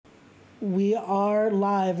We are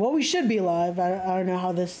live. Well, we should be live. I don't know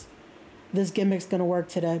how this gimmick's gonna work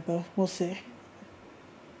today, but we'll see.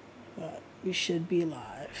 But we should be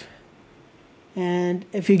live. And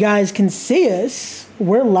if you guys can see us,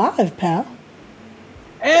 we're live, pal.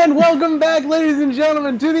 And welcome back, ladies and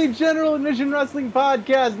gentlemen, to the General Admission Wrestling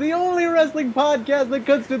Podcast, the only wrestling podcast that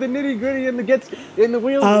cuts to the nitty gritty and gets to the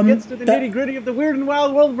nitty gritty of the weird and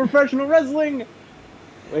wild world of professional wrestling.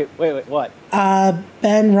 Wait, what?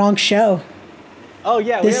 Ben, wrong show. Oh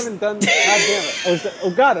yeah, we haven't done. God damn it!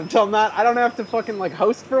 Oh god, I don't have to fucking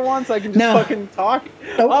host for once. I can just fucking talk.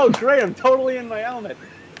 Oh great, I'm totally in my element.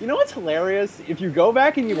 You know what's hilarious? If you go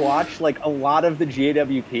back and you watch a lot of the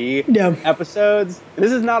GAWP episodes,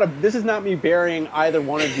 this is not me burying either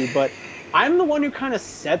one of you, but I'm the one who kind of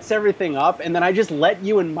sets everything up, and then I just let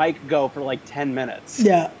you and Mike go for 10 minutes.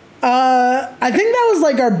 Yeah, I think that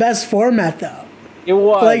was our best format though. It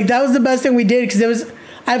was that was the best thing we did because it was.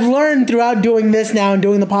 I've learned throughout doing this now and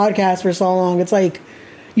doing the podcast for so long. It's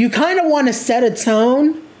you kind of want to set a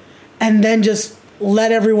tone, and then just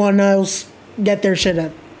let everyone else get their shit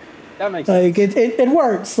in. That makes sense. It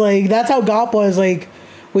works. That's how GAWP was.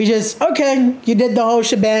 We just, okay, you did the whole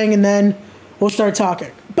shebang, and then we'll start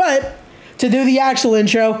talking. But to do the actual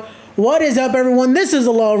intro, what is up, everyone? This is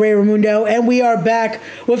the Law Ray Ramundo, and we are back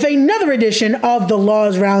with another edition of the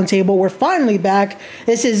Laws Roundtable. We're finally back.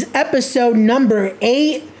 This is episode number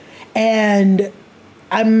 8, and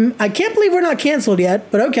I can't believe we're not canceled yet,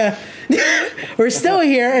 but okay. We're still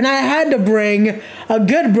here, and I had to bring a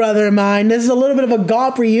good brother of mine. This is a little bit of a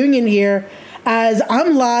GAWP reunion here, as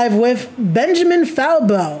I'm live with Benjamin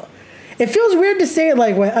Falbo. It feels weird to say it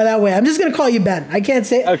that way. I'm just gonna call you Ben. I can't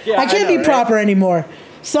say. Okay, I can't be proper anymore.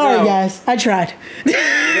 Sorry, guys. I tried.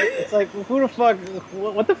 It's who the fuck?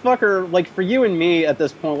 What the fuck are for you and me at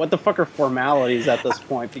this point? What the fuck are formalities at this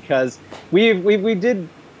point? Because we did.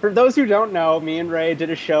 For those who don't know, me and Ray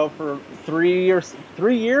did a show for 3 years.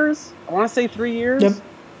 I want to say 3 years. Yep.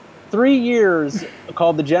 3 years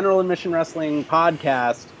called the General Admission Wrestling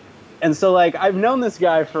Podcast, and so I've known this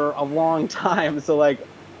guy for a long time. So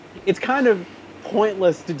it's kind of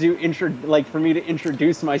pointless to do for me to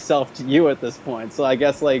introduce myself to you at this point. So I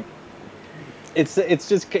guess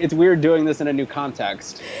it's weird doing this in a new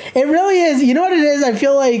context. It really is. You know what it is? I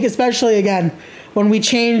feel especially again when we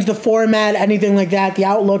change the format, anything like that, the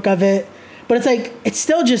outlook of it. But it's it's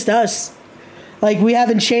still just us. We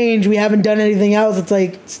haven't changed. We haven't done anything else.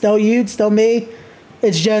 It's still you, it's still me.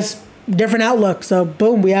 It's just different outlook. So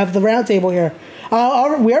boom, we have the roundtable here.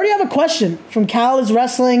 We already have a question from Cal is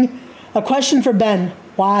Wrestling. A question for Ben.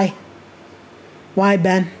 Why? Why,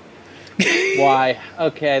 Ben? Why?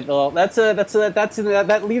 Okay, well,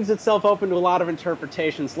 that leaves itself open to a lot of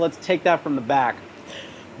interpretations. So let's take that from the back.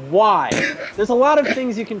 Why? There's a lot of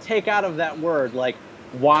things you can take out of that word,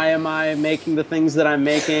 why am I making the things that I'm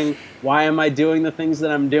making? Why am I doing the things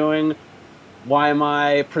that I'm doing? Why am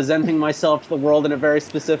I presenting myself to the world in a very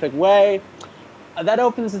specific way? That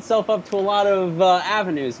opens itself up to a lot of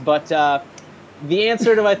avenues, but the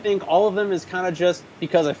answer to, I think, all of them is kind of just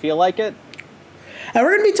because I feel like it. And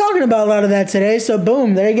we're going to be talking about a lot of that today, so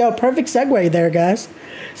boom, there you go. Perfect segue there, guys.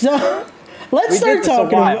 So let's start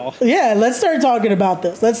talking about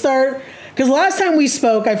this. Let's start, because last time we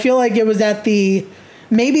spoke, I feel like it was at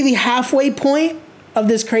maybe the halfway point of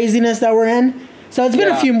this craziness that we're in. So it's been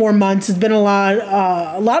a few more months. It's been a lot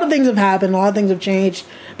of things have happened. A lot of things have changed.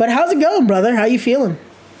 But how's it going, brother? How you feeling?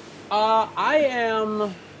 I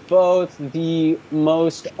am both the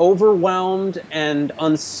most overwhelmed and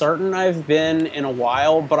uncertain I've been in a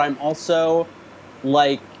while, but I'm also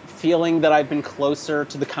feeling that I've been closer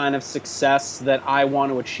to the kind of success that I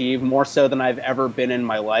want to achieve more so than I've ever been in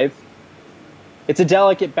my life. It's a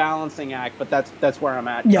delicate balancing act, but that's where I'm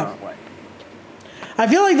at currently. I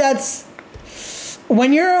feel that's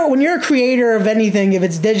when you're a creator of anything, if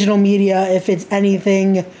it's digital media, if it's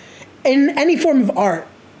anything in any form of art,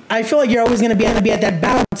 I feel you're always going to be at that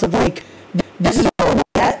balance of this is where we're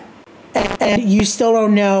at, and you still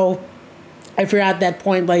don't know if you're at that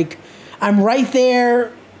point. I'm right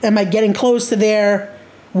there. Am I getting close to there?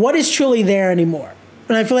 What is truly there anymore?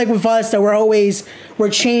 And I feel with us that we're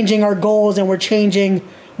changing our goals and we're changing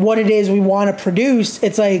what it is we want to produce.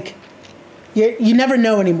 It's you never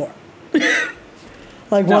know anymore.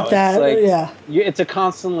 It's a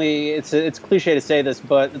constantly, it's cliche to say this,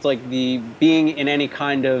 but it's the being in any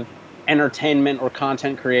kind of entertainment or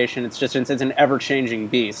content creation, it's an ever-changing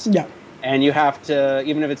beast. Yeah. And you have to,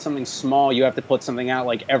 even if it's something small, you have to put something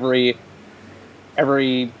out every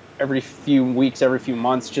few weeks, every few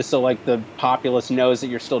months, just so the populace knows that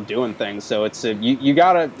you're still doing things. So it's you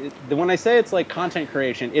gotta, when I say it's content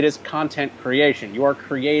creation, it is content creation. You are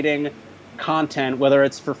creating content, whether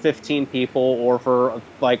it's for 15 people or for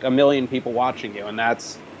like 1 million people watching you. And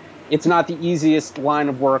it's not the easiest line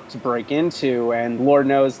of work to break into. And Lord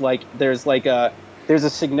knows, like, there's a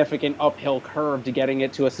significant uphill curve to getting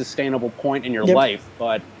it to a sustainable point in your life.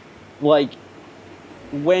 But like,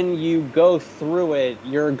 when you go through it,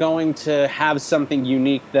 you're going to have something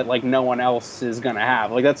unique that like no one else is going to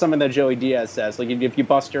have. Like, that's something that Joey Diaz says. Like, if you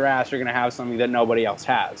bust your ass, you're going to have something that nobody else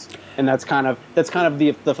has. And that's kind of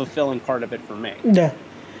the fulfilling part of it for me. Yeah.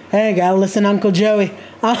 Hey, gotta listen, Uncle Joey.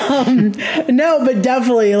 No, but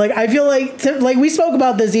definitely, like, I feel like we spoke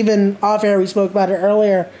about this even off air. We spoke about it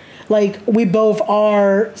earlier. Like, we both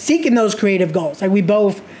are seeking those creative goals. Like, we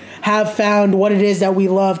both have found what it is that we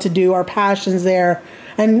love to do, our passions there.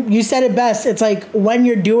 And you said it best. It's like, when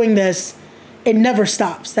you're doing this, it never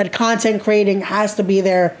stops. That content creating has to be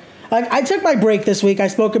there. Like, I took my break this week. I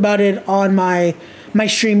spoke about it on my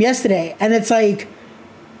stream yesterday. And it's like,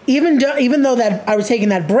 even though that I was taking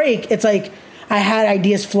that break, it's like I had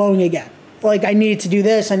ideas flowing again. Like, I needed to do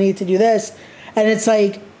this, I needed to do this. And it's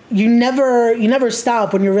like, you never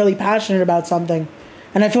stop when you're really passionate about something.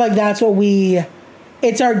 And I feel like that's what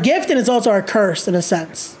it's our gift, and it's also our curse in a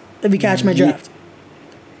sense, if you catch my drift.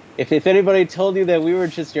 If anybody told you that we were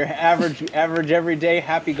just your average everyday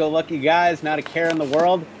happy-go-lucky guys, not a care in the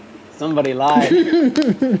world, somebody lied.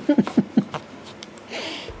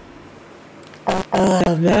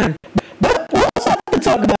 Oh man! But we also have to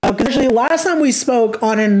talk about, because actually last time we spoke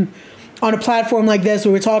on a platform like this,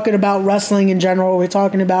 we were talking about wrestling in general. We were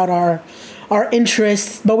talking about our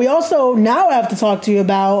interests, but we also now have to talk to you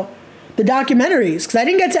about the documentaries, because I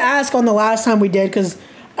didn't get to ask on the last time we did, because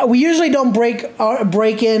we usually don't break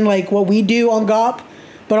in like what we do on GAWP,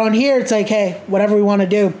 but on here it's like, hey, whatever we want to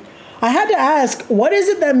do. I had to ask, what is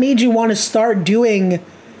it that made you want to start doing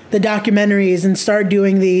the documentaries and start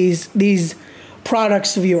doing these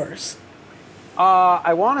products of yours?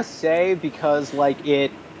 I want to say because like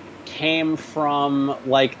it came from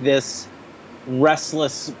like this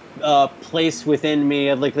restless place within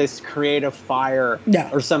me, like this creative fire,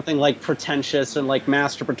 or something like pretentious and like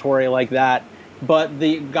masturbatory like that. But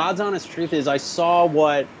the God's honest truth is, I saw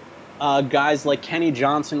what guys like Kenny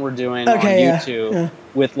Johnson were doing on YouTube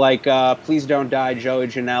with like Please Don't Die, Joey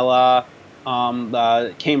Janela,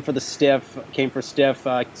 Came for Stiff,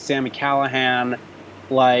 Sammy Callahan,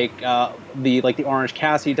 like the Orange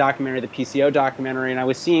Cassidy documentary, the PCO documentary, and I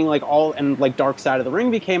was seeing like and like Dark Side of the Ring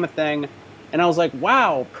became a thing, and I was like,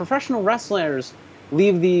 wow, professional wrestlers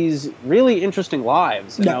leave these really interesting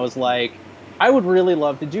lives, and I was like, I would really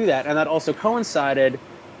love to do that. And that also coincided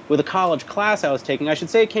with a college class I was taking. I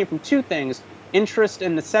should say it came from two things: interest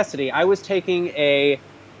and necessity. I was taking a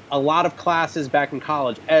lot of classes back in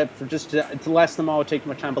college, for just to less them all would take too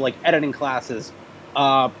much time, but like editing classes,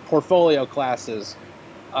 portfolio classes,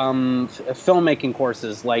 filmmaking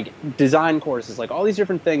courses, like design courses, like all these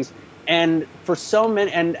different things. And for so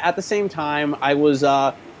many, and at the same time, I was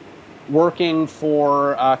working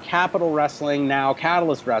for Capital Wrestling, now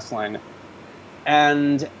Catalyst Wrestling.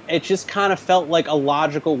 And it just kind of felt like a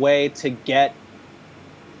logical way to get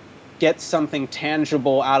something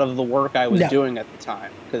tangible out of the work I was doing at the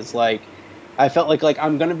time. Because like, I felt like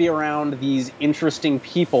I'm going to be around these interesting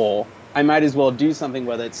people, I might as well do something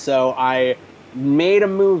with it. So I made a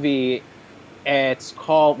movie. It's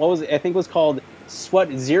called, I think it was called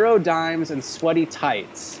Zero Dimes and Sweaty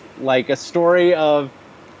Tights, like a story of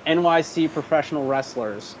NYC professional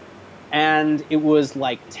wrestlers. And it was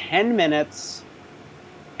like 10 minutes.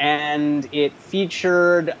 And it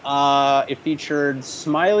featured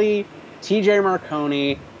Smiley, TJ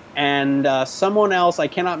Marconi, and someone else I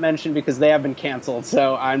cannot mention because they have been canceled.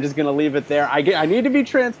 So I'm just going to leave it there. I need to be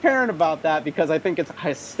transparent about that because I think it's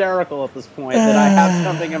hysterical at this point that I have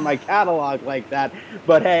something in my catalog like that.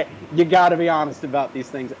 But hey, you got to be honest about these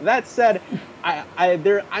things. That said,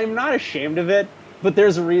 I'm not ashamed of it. But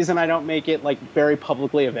there's a reason I don't make it like very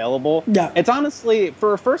publicly available. Yeah. It's honestly,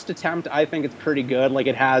 for a first attempt, I think it's pretty good. Like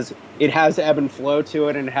it has ebb and flow to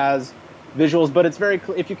it, and it has visuals. But it's very,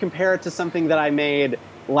 if you compare it to something that I made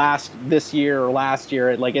this year or last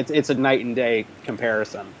year, like it's a night and day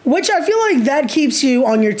comparison. Which I feel like that keeps you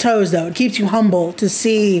on your toes, though. It keeps you humble to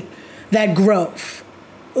see that growth.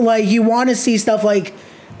 Like you want to see stuff like,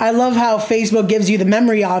 I love how Facebook gives you the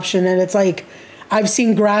memory option, and it's like, I've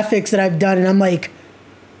seen graphics that I've done, and I'm like,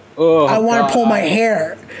 I want to pull my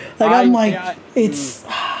hair. Like it's.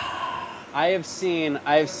 I have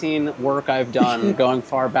seen work I've done going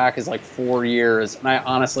far back as like 4 years, and I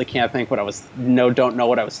honestly can't think don't know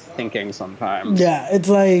what I was thinking sometimes. Yeah, it's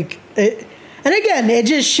like it, and again, it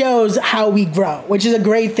just shows how we grow, which is a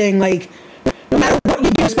great thing. Like no matter what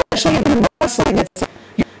you do, especially in wrestling,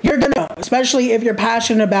 you're gonna know. especially if you're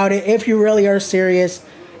passionate about it, if you really are serious,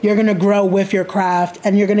 you're going to grow with your craft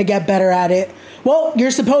and you're going to get better at it. Well,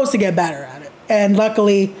 you're supposed to get better at it. And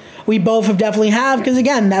luckily, we both have definitely have, because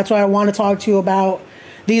again, that's why I want to talk to you about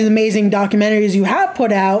these amazing documentaries you have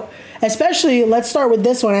put out. Especially, let's start with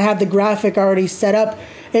this one. I have the graphic already set up.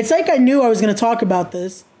 It's like I knew I was going to talk about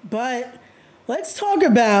this, but let's talk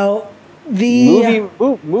about the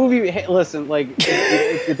movie. Hey, listen, like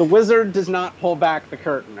if the wizard does not pull back the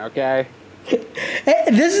curtain, okay?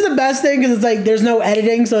 This is the best thing because it's like there's no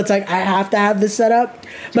editing, so it's like I have to have this set up.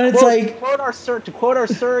 But to quote our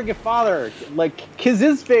surrogate father, like "kiz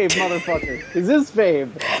his fave, motherfucker, kiz his fave."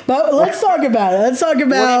 But let's talk about it. Let's talk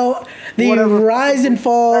about the rise and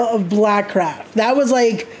fall of Blackcraft. That was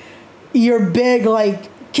like your big like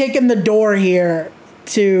kick in the door here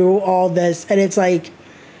to all this, and it's like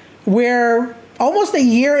we're almost a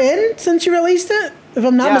year in since you released it. If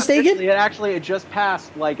I'm not mistaken? It just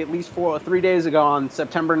passed like at least 3 days ago on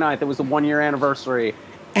September 9th. It was the 1 year anniversary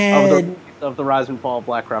of the rise and fall of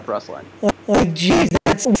Blackcraft Wrestling. Like, geez,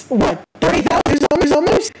 that's what, 30,000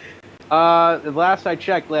 almost? Last I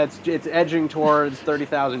checked, it's edging towards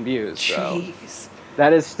 30,000 views. Jeez. So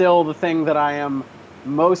that is still the thing that I am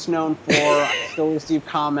most known for. I still receive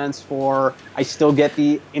comments for. I still get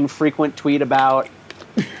the infrequent tweet about.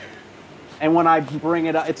 And when I bring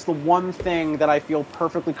it up, it's the one thing that I feel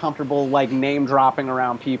perfectly comfortable, like, name dropping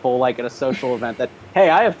around people, like at a social event, that, hey,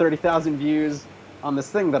 I have 30,000 views on this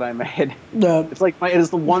thing that I made. No. It's like, it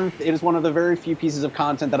is one of the very few pieces of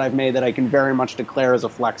content that I've made that I can very much declare as a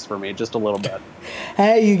flex for me, just a little bit.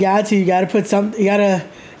 Hey, you got to put something, you gotta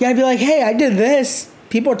be like, hey, I did this.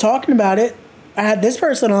 People are talking about it. I had this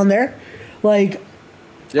person on there. Like,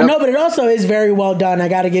 yep. No, but it also is very well done. I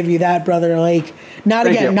got to give you that, brother. Like, not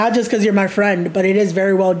just because you're my friend, but it is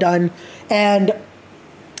very well done. And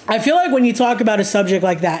I feel like when you talk about a subject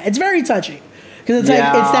like that, it's very touchy because it's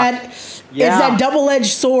like it's that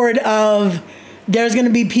double-edged sword of there's going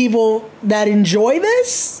to be people that enjoy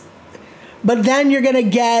this, but then you're going to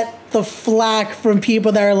get the flack from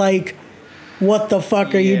people that are like, "What the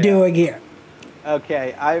fuck are you doing here?"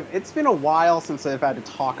 Okay, it's been a while since I've had to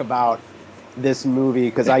talk about this movie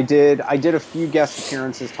because I did a few guest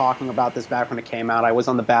appearances talking about this back when it came out. I was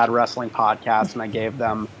on the Bad Wrestling podcast and I gave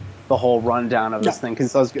them the whole rundown of this thing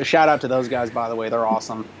because shout out to those guys, by the way, they're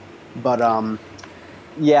awesome. But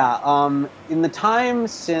in the time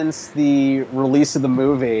since the release of the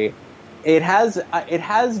movie, it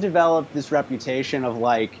has developed this reputation of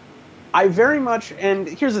like, I very much, and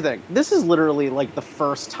here's the thing, this is literally like the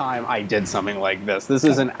first time I did something like this. This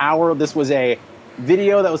was a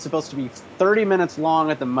video that was supposed to be 30 minutes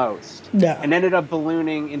long at the most, and ended up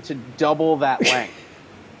ballooning into double that length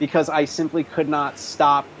because I simply could not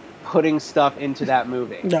stop putting stuff into that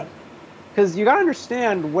movie. No. Because you gotta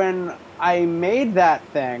understand, when I made that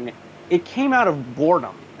thing, it came out of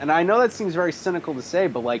boredom. And I know that seems very cynical to say,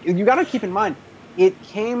 but like, you gotta keep in mind, it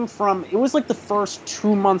was like the first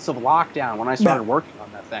 2 months of lockdown when I started working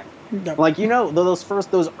on that thing. No. Like, you know, those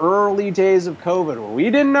early days of COVID where we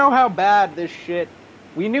didn't know how bad this shit,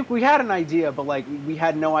 we had an idea, but like we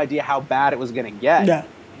had no idea how bad it was going to get. Yeah.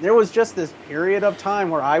 There was just this period of time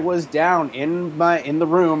where I was down in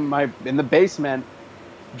the basement,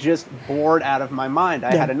 just bored out of my mind.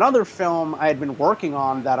 I had another film I had been working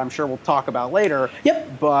on that I'm sure we'll talk about later.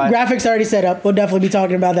 Yep. But graphics already set up. We'll definitely be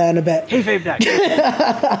talking about that in a bit. Hey, Fave Deck.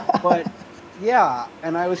 But yeah,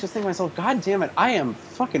 and I was just thinking to myself, God damn it, I am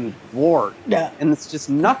fucking bored. Yeah. And it's just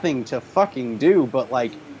nothing to fucking do but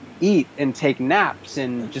like eat and take naps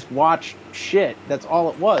and just watch shit. That's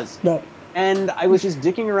all it was. No. And I was just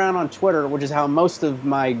dicking around on Twitter, which is how most of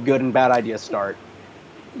my good and bad ideas start.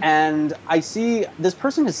 And I see this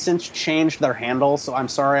person has since changed their handle, so I'm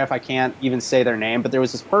sorry if I can't even say their name, but there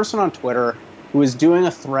was this person on Twitter who was doing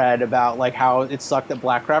a thread about like how it sucked that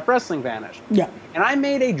Blackcraft Wrestling vanished. Yeah. And I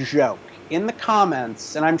made a joke in the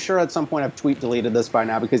comments, and I'm sure at some point I've tweet deleted this by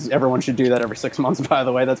now because everyone should do that every 6 months, by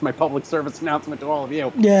the way. That's my public service announcement to all of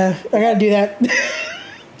you. Yeah, I gotta do that.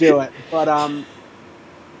 Do it. But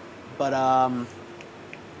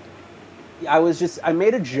I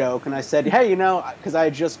made a joke and I said, hey, you know, because I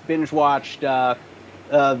had just binge watched the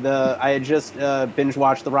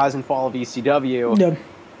Rise and Fall of ECW. Yep.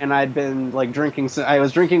 And I'd been like I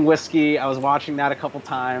was drinking whiskey. I was watching that a couple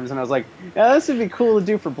times, and I was like, yeah, this would be cool to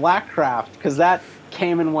do for Blackcraft because that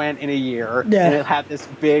came and went in a year, and it had this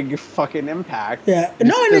big fucking impact. Yeah, and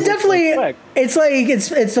it definitely, it's like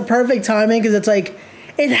it's the perfect timing because it's like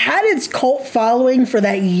it had its cult following for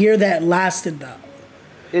that year that lasted though.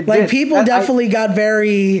 People definitely got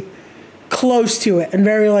very close to it and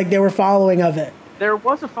very like they were following of it. there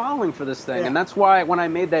was a following for this thing, and that's why when I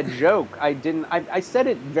made that joke, I said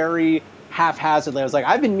it very haphazardly. I was like,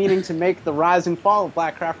 I've been meaning to make the rise and fall of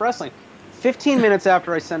Blackcraft Wrestling. 15 minutes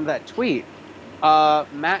after I send that tweet,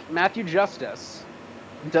 Matthew Justice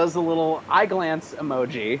does the little eye glance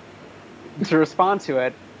emoji to respond to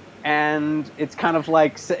it, and it's kind of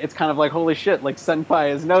like holy shit, like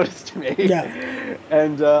Senpai has noticed me. Yeah.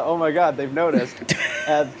 And oh my god, they've noticed.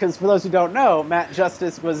 Because for those who don't know, Matt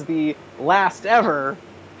Justice was the last ever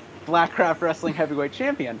Blackcraft Wrestling Heavyweight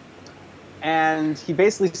Champion. And he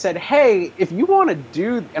basically said, hey, if you want to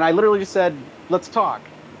do... And I literally just said, let's talk.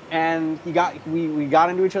 And we got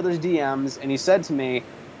into each other's DMs, and he said to me,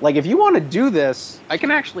 like, if you want to do this, I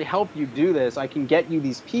can actually help you do this. I can get you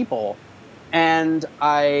these people. And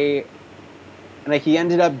he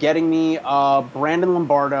ended up getting me Brandon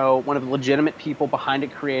Lombardo, one of the legitimate people behind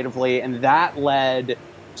it creatively, and that led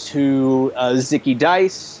to Zicky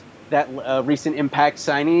Dice, that recent Impact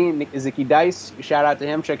signee, Zicky Dice. Shout out to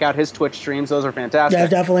him. Check out his Twitch streams. Those are fantastic. Yeah,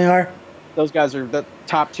 definitely are. Those guys are the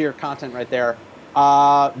top tier content right there.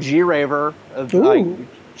 G Raver, like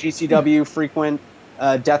GCW frequent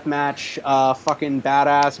deathmatch, fucking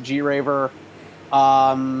badass G Raver.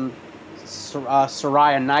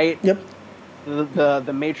 Soraya Knight. Yep.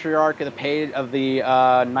 The matriarch of the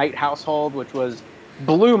Knight household, which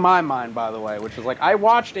blew my mind, by the way, which was like, I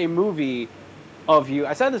watched a movie of you.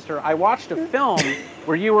 I said this to her. I watched a film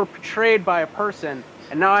where you were portrayed by a person,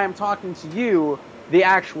 and now I am talking to you, the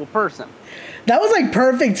actual person. That was like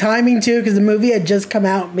perfect timing too, because the movie had just come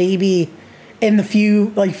out maybe in the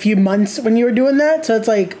few months when you were doing that. So it's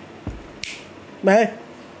like, man.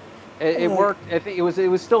 It worked. I think it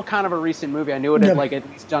was still kind of a recent movie. I knew it had like at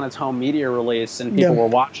least done its home media release, and people were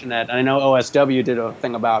watching it. I know OSW did a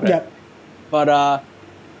thing about it. Yep. But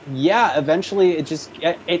yeah, eventually it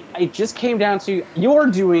just came down to, you're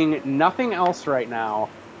doing nothing else right now.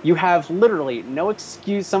 You have literally no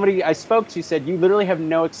excuse. Somebody I spoke to said you literally have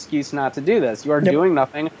no excuse not to do this. You are doing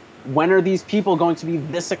nothing. When are these people going to be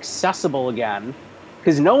this accessible again?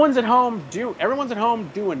 Because everyone's at home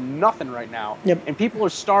doing nothing right now. Yep. And people are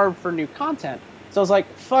starved for new content. So I was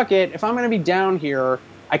like, fuck it. If I'm going to be down here,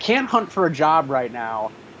 I can't hunt for a job right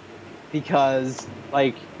now because,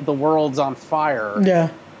 like, the world's on fire. Yeah.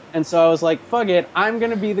 And so I was like, fuck it. I'm going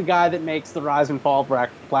to be the guy that makes the rise and fall of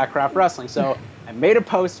Blackcraft Wrestling. So I made a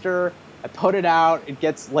poster. I put it out. It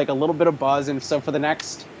gets, like, a little bit of buzz. And so for the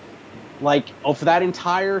next, for that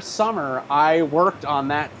entire summer, I worked on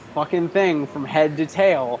that fucking thing from head to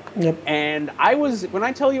tail. Yep. And when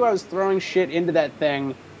I tell you I was throwing shit into that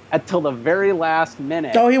thing until the very last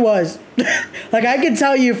minute. Oh, he was. Like, I could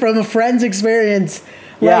tell you from a friend's experience,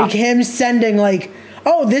 like him sending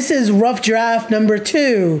oh, this is rough draft number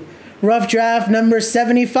 2, rough draft number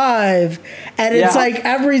 75. And it's like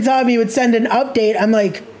every time he would send an update, I'm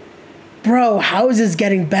like, bro, how is this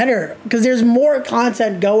getting better? Because there's more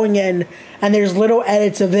content going in, and there's little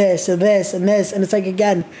edits of this, and this, and this. And it's like,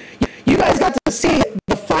 again, you guys got to see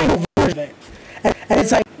the final version of it. And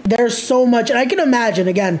it's like, there's so much. And I can imagine,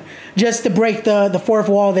 again, just to break the fourth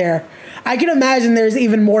wall there, I can imagine there's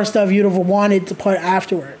even more stuff you'd have wanted to put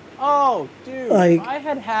afterward. Oh, dude. If I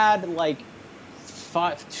had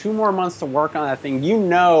 2 more months to work on that thing,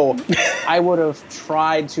 I would have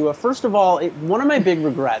tried to. First of all, one of my big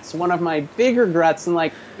regrets,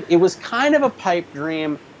 and it was kind of a pipe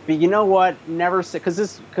dream, but you know what? Never say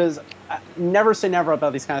never say never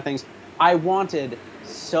about these kind of things. I wanted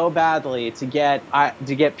so badly to get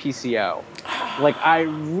PCO. I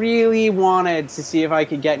really wanted to see if I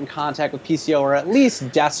could get in contact with PCO or at least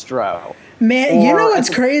Destro. Man, you know what's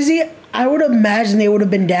crazy? I would imagine they would have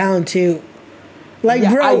been down too.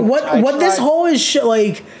 Bro, what this whole is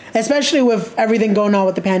especially with everything going on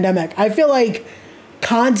with the pandemic, I feel like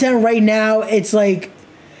content right now, it's like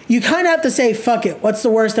you kind of have to say, fuck it. What's the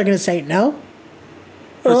worst they're going to say? No?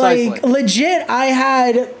 Precisely. Legit, I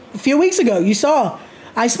had a few weeks ago, you saw,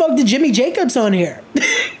 I spoke to Jimmy Jacobs on here.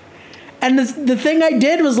 And the thing I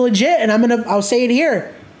did was legit, and I'll say it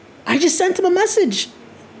here. I just sent him a message.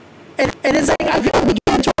 And it's like, I feel like we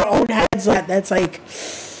get into our own heads that's like,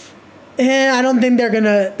 I don't think they're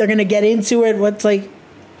gonna get into it.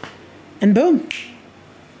 And boom.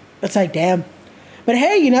 It's like, damn. But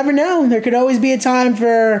hey, you never know. There could always be a time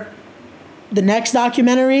for the next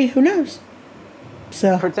documentary. Who knows?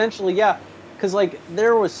 So potentially, yeah. Because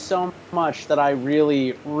there was so much that I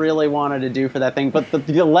really, really wanted to do for that thing. But the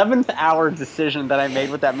 11th hour decision that I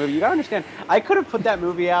made with that movie, you gotta understand, I could have put that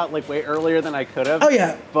movie out way earlier than I could have. Oh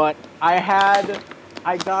yeah. But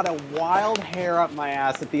I got a wild hair up my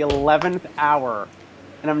ass at the 11th hour.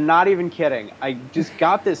 And I'm not even kidding. I just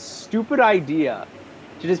got this stupid idea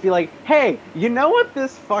to just be like, hey, you know what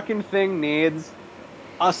this fucking thing needs?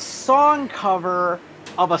 A song cover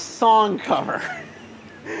of a song cover.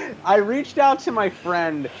 I reached out to my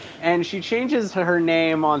friend, and she changes her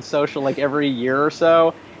name on social like every year or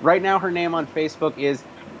so. Right now, her name on Facebook is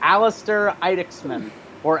Alistair Idixman,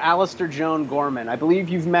 or Alistair Joan Gorman. I believe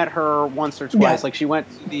you've met her once or twice. Yeah. Like, she went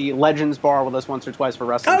to the Legends Bar with us once or twice for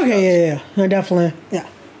wrestling shows. Yeah, definitely, yeah.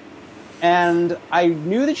 And I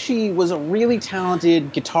knew that she was a really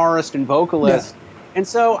talented guitarist and vocalist. Yeah. And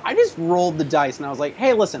so I just rolled the dice, and I was like,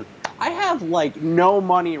 hey, listen, I have, like, no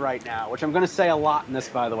money right now, which I'm going to say a lot in this,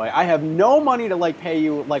 by the way. I have no money to, like, pay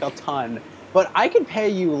you, like, a ton. But I could pay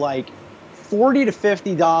you, like, $40 to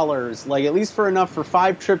 $50, like, at least for enough for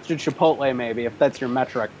 5 trips to Chipotle, maybe, if that's your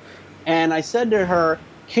metric. And I said to her,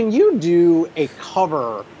 can you do a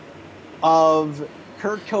cover of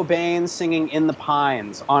Kurt Cobain singing In the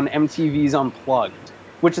Pines on MTV's Unplugged,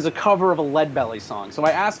 which is a cover of a Leadbelly song. So I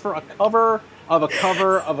asked for a cover of a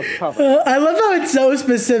cover of a cover. I love how it's so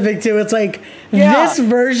specific, too. It's like, this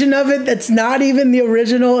version of it that's not even the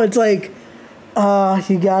original. It's like,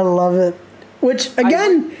 you gotta love it. Which,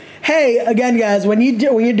 again, guys, when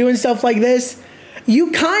you're doing stuff like this,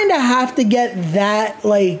 you kind of have to get that,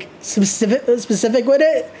 like, specific with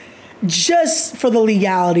it, just for the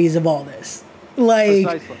legalities of all this. Like,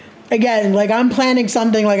 precisely. Again, like, I'm planning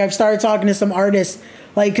something, like, I've started talking to some artists,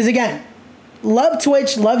 like, because, again, love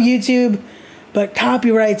Twitch, love YouTube, but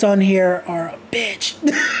copyrights on here are a bitch.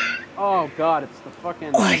 Oh, God, it's the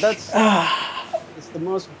fucking, it's the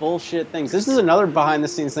most bullshit things. This is another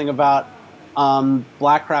behind-the-scenes thing about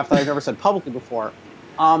Blackcraft that I've never said publicly before.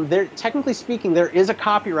 Technically speaking, there is a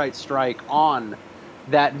copyright strike on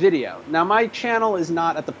that video. Now, my channel is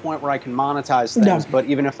not at the point where I can monetize things, but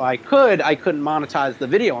even if I couldn't monetize the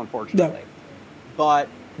video, unfortunately. But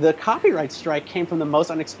the copyright strike came from the most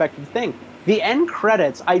unexpected thing. The end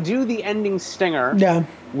credits, I do the ending stinger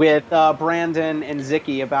with Brandon and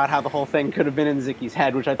Zicky about how the whole thing could have been in Zicky's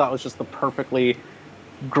head, which I thought was just the perfectly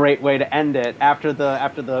great way to end it after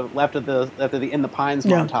the In the Pines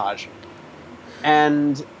montage.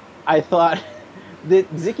 And I thought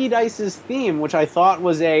that Zicky Dice's theme, which I thought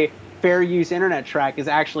was a fair use internet track, is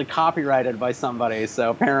actually copyrighted by somebody. So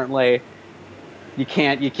apparently you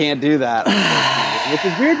can't do that, which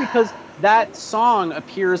is weird because that song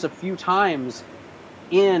appears a few times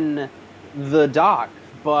in the doc.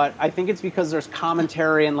 But I think it's because there's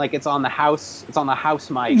commentary and, like, it's on the house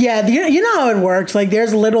mic. Yeah, you know how it works. Like,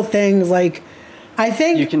 there's little things, like, I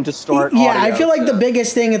think you can distort audio. Yeah, I feel like the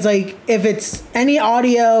biggest thing is, like, if it's any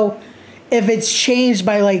audio, if it's changed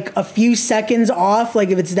by, like, a few seconds off, like,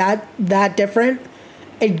 if it's that different,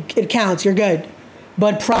 it counts. You're good.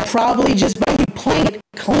 But probably just by playing it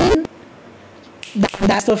clean,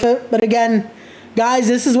 that's the fit. But again, guys,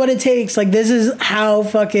 this is what it takes. Like, this is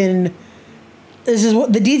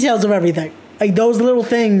what the details of everything. Like, those little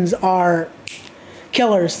things are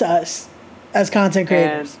killers to us as content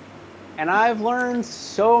creators. And I've learned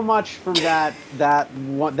so much from that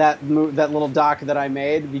little doc that I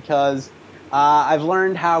made, because I've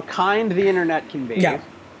learned how kind the internet can be. Yeah.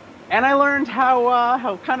 And I learned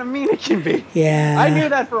how kind of mean it can be. Yeah. I knew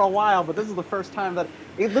that for a while, but this is the first time that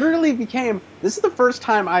it literally became. This is the first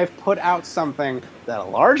time I've put out something that a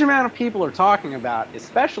large amount of people are talking about,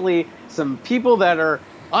 especially some people that are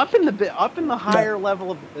up in the higher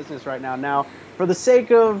level of the business right now. Now, for the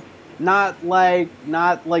sake of not like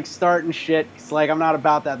starting shit, 'cause, like, I'm not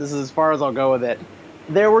about that. This is as far as I'll go with it.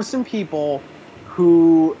 There were some people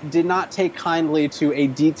who did not take kindly to a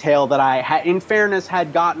detail that I, in fairness,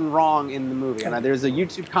 had gotten wrong in the movie. And there's a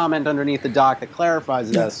YouTube comment underneath the doc that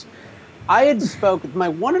clarifies this. I had my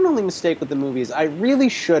one and only mistake with the movie is I really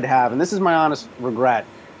should have, and this is my honest regret,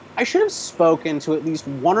 I should have spoken to at least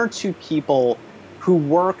one or two people who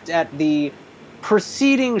worked at the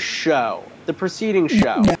preceding show.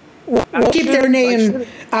 Yeah. We'll keep their name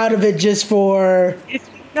out of it just for... If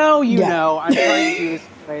you know, you know. I'm trying to do this in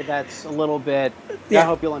a way that's a little bit... I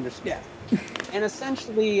hope you'll understand. Yeah. And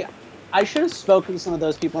essentially, I should have spoken to some of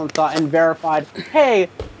those people and verified, hey,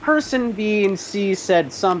 person B and C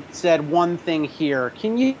said one thing here.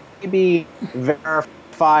 Can you maybe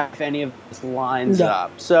verify if any of this lines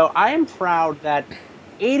up? So I am proud that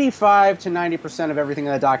 85 to 90% of everything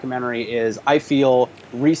in the documentary is, I feel,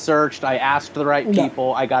 researched. I asked the right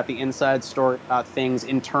people. I got the inside story about things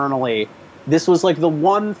internally. This was like the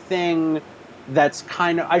one thing that's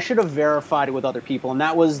kind of, I should have verified it with other people. And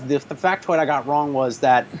that was the factoid I got wrong was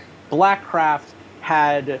that Blackcraft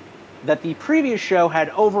that the previous show had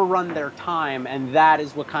overrun their time, and that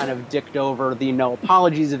is what kind of dicked over the no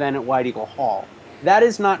apologies event at White Eagle Hall. That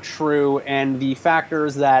is not true, and the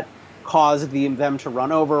factors that caused them to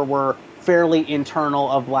run over were fairly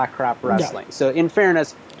internal of Blackcraft Wrestling. So in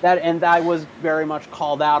fairness, and I was very much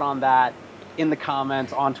called out on that in the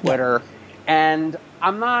comments on Twitter, and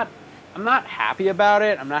I'm not happy about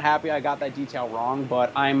it. I'm not happy I got that detail wrong,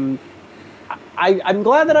 but I'm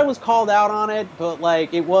glad that I was called out on it. But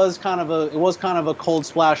like, it was kind of a cold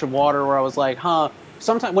splash of water where I was like, huh.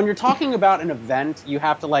 Sometimes when you're talking about an event, you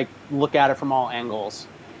have to like look at it from all angles.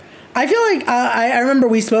 I feel like I remember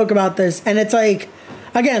we spoke about this, and it's like,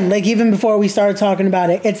 again, like even before we started talking about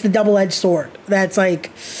it, it's the double-edged sword. That's like,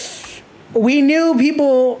 we knew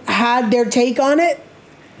people had their take on it.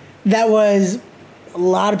 That was, a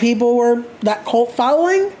lot of people were that cult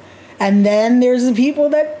following, and then there's the people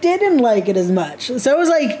that didn't like it as much. So it was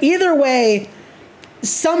like, either way,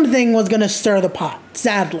 something was going to stir the pot,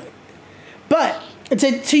 sadly. But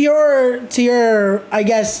to your, I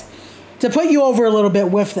guess, to put you over a little bit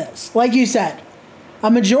with this, like you said, a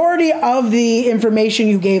majority of the information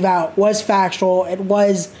you gave out was factual. It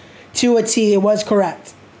was to a T. It was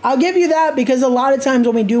correct. I'll give you that, because a lot of times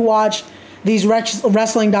when we do watch these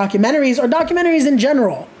wrestling documentaries, or documentaries in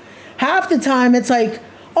general, half the time it's like,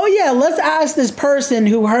 oh yeah, let's ask this person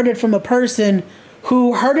who heard it from a person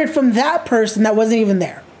who heard it from that person that wasn't even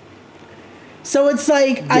there. So it's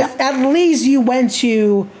like, at least you went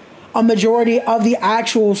to a majority of the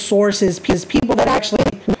actual sources, because people that actually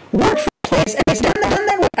work for the place, and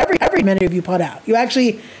then with every minute you put out, you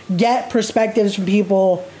actually get perspectives from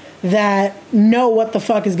people that know what the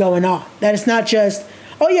fuck is going on. That it's not just,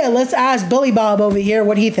 oh yeah, let's ask Billy Bob over here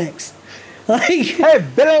what he thinks. Like, hey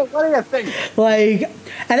Billy, what do you think? Like,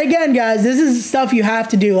 and again, guys, this is stuff you have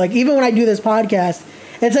to do. Like, even when I do this podcast,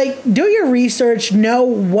 it's like, do your research, know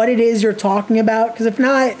what it is you're talking about, because if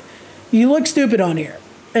not, you look stupid on here,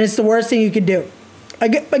 and it's the worst thing you could do.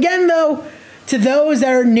 Again, though, to those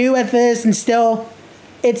that are new at this, and still,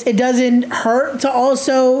 it doesn't hurt to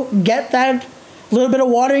also get that little bit of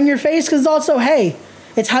water in your face, because also, hey,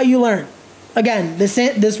 it's how you learn. Again,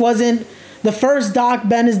 this wasn't the first doc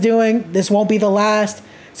Ben is doing. This won't be the last.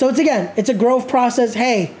 So it's a growth process.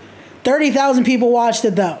 Hey, 30,000 people watched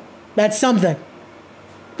it though. That's something.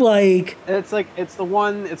 Like, it's the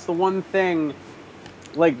one thing.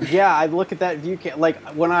 Like, yeah, I look at that view cam. Like,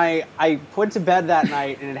 when I went to bed that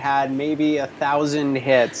night and it had maybe 1,000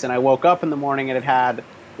 hits, and I woke up in the morning and it had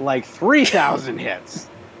like 3,000 hits,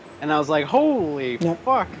 and I was like, holy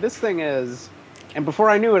fuck, this thing is. And before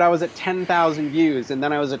I knew it, I was at 10,000 views, and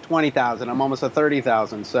then I was at 20,000. I'm almost at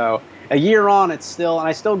 30,000. So a year on, and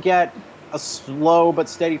I still get a slow but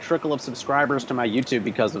steady trickle of subscribers to my YouTube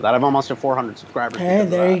because of that. I've almost at 400 subscribers. Hey,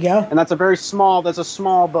 there you go. And that's a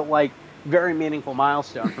small but like very meaningful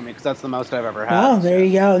milestone for me, because that's the most I've ever had. Oh, there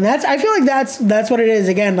you go. And I feel like that's what it is.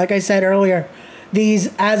 Again, like I said earlier,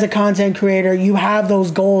 as a content creator, you have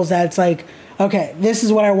those goals that's like, okay, this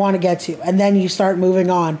is what I want to get to, and then you start moving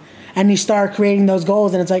on. And you start creating those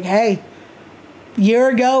goals, and it's like, hey, a year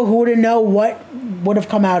ago, who would have known what would have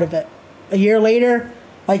come out of it? A year later,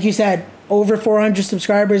 like you said, over 400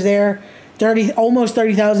 subscribers there, almost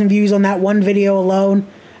 30,000 views on that one video alone.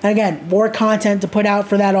 And again, more content to put out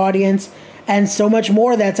for that audience, and so much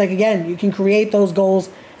more that's like, again, you can create those goals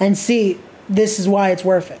and see this is why it's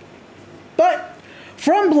worth it. But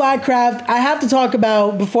from Blackcraft, I have to talk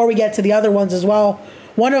about, before we get to the other ones as well,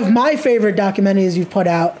 one of my favorite documentaries you've put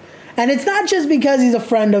out. And it's not just because he's a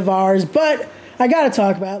friend of ours, but I got to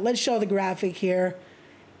talk about it. Let's show the graphic here.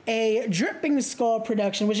 A Dripping Skull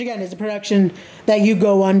production, which again is a production that you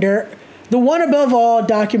go under. The One Above All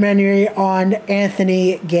documentary on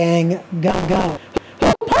Anthony Gang Go.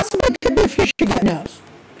 Who possibly could be a future guest knows.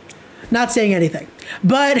 Not saying anything.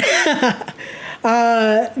 But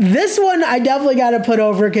this one I definitely got to put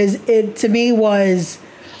over, because it, to me, was,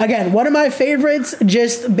 again, one of my favorites,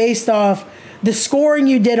 just based off the scoring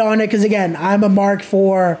you did on it, because, again, I'm a mark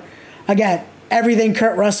for, again, everything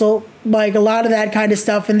Kurt Russell, like a lot of that kind of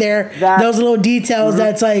stuff in there. Those little details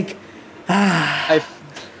that's like, I'm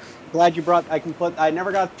glad you brought, I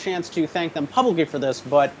never got a chance to thank them publicly for this,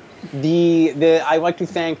 but I like to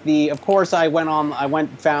thank of course, I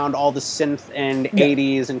found all the synth and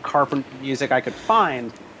 80s and Carpenter music I could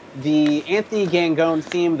find. The Anthony Gangone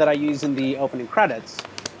theme that I use in the opening credits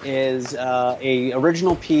is a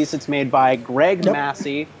original piece. It's made by Greg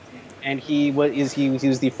Massey, and he's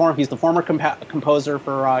the former composer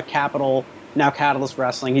for Capitol, now Catalyst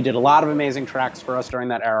Wrestling. He did a lot of amazing tracks for us during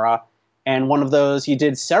that era, and one of those, he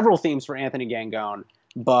did several themes for Anthony Gangone,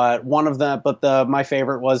 but my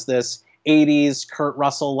favorite was this 80s Kurt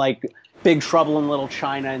Russell, like Big Trouble in Little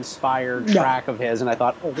China inspired track of his, and I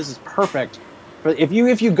thought, oh, this is perfect. If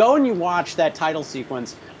you go and you watch that title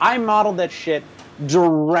sequence, I modeled that shit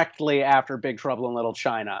directly after Big Trouble in Little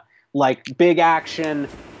China. Like, big action,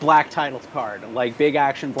 black title card. Like, big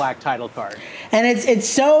action, black title card. And it's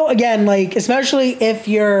so, again, like, especially if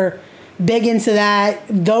you're big into that,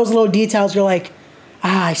 those little details, you're like,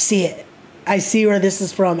 I see it. I see where this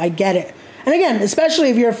is from. I get it. And again, especially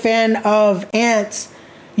if you're a fan of Ants,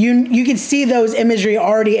 you can see those imagery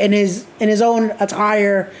already in his own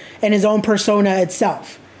attire and his own persona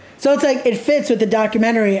itself. So it's like, it fits with the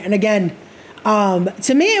documentary. And again,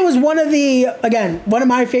 to me, it was one of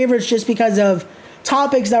my favorites just because of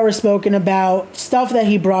topics that were spoken about, stuff that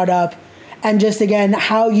he brought up, and just, again,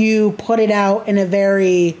 how you put it out in a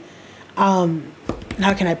very, how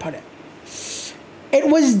can I put it? It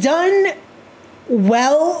was done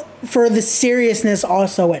well for the seriousness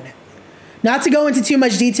also in it. Not to go into too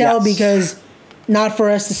much detail because not for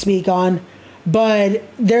us to speak on, but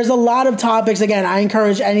there's a lot of topics. Again, I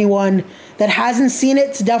encourage anyone that hasn't seen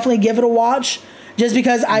it to definitely give it a watch, just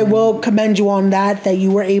because I will commend you on that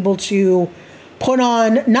you were able to put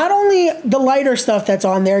on not only the lighter stuff that's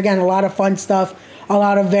on there, again, a lot of fun stuff, a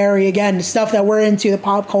lot of stuff that we're into, the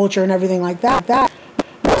pop culture and everything like that, but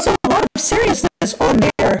also a lot of seriousness on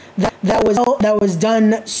there that was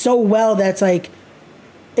done so well that's like,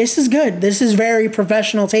 this is good. This is very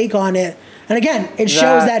professional take on it. And again, it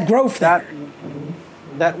shows that growth there.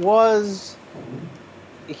 That was,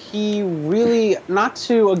 he really, not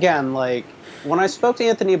to, again, like, when I spoke to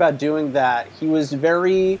Anthony about doing that, he was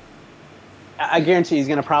very, I guarantee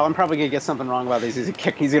I'm probably going to get something wrong about this. He's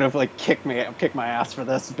going to like kick my ass for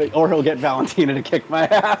this, or he'll get Valentina to kick my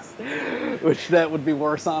ass, which that would be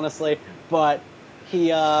worse, honestly. But he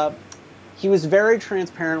was very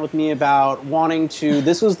transparent with me about wanting to,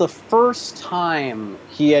 this was the first time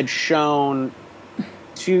he had shown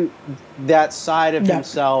to that side of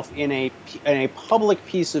himself in a public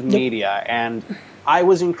piece of media, and I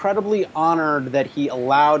was incredibly honored that he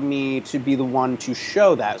allowed me to be the one to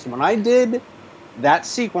show that. So when I did that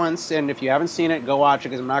sequence, and if you haven't seen it, go watch it,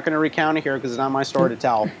 because I'm not going to recount it here because it's not my story to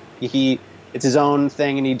tell. It's his own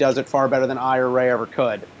thing, and he does it far better than I or Ray ever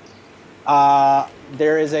could.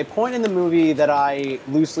 There is a point in the movie that I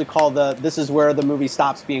loosely call this is where the movie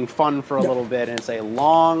stops being fun for a little bit, and it's a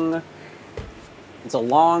long,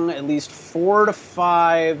 at least 3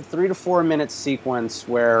 to 4 minute sequence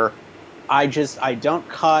where I don't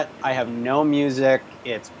cut, I have no music,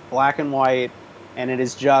 it's black and white, and it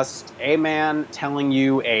is just a man telling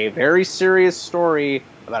you a very serious story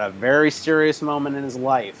about a very serious moment in his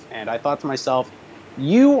life. And I thought to myself,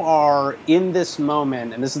 you are in this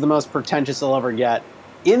moment, and this is the most pretentious I'll ever get,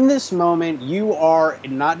 in this moment, you are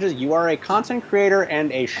a content creator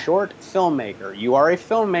and a short filmmaker. You are a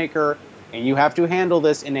filmmaker, and you have to handle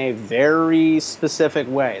this in a very specific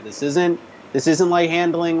way. This isn't like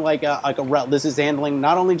handling this is handling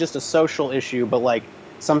not only just a social issue, but like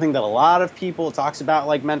something that a lot of people talks about,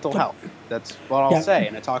 like mental health. That's what I'll say.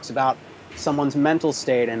 And it talks about someone's mental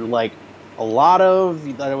state, and like there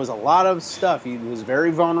was a lot of stuff. He was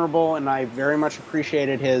very vulnerable, and I very much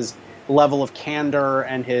appreciated his level of candor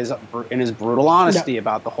and his brutal honesty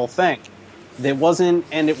about the whole thing. It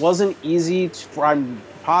wasn't easy I'm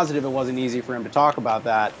positive it wasn't easy for him to talk about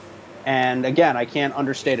that. And again, I can't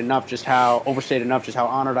overstate enough just how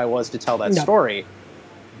honored I was to tell that story,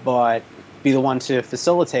 but be the one to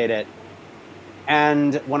facilitate it.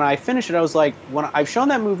 And when I finished it, I was like, when I've shown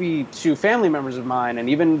that movie to family members of mine, and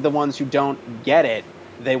even the ones who don't get it,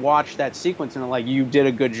 they watch that sequence and they're like, you did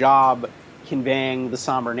a good job conveying the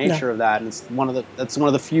somber nature of that. And that's one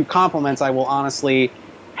of the few compliments I will honestly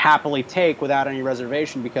happily take without any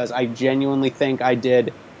reservation, because I genuinely think I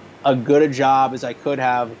did a good a job as I could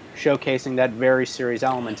have showcasing that very serious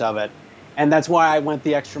element of it. And that's why I went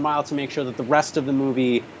the extra mile to make sure that the rest of the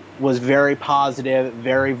movie was very positive,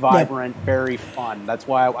 very vibrant, very fun. That's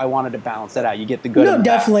why I wanted to balance that out. You get the good and the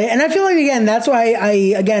definitely. And I feel like, again, that's why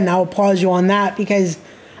I'll pause you on that, because,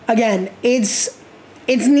 again, it's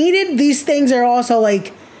needed. These things are also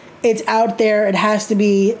like, it's out there. It has to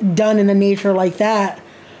be done in a nature like that.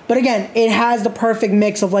 But again, it has the perfect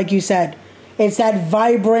mix of, like you said, it's that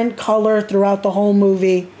vibrant color throughout the whole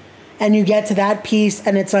movie, and you get to that piece,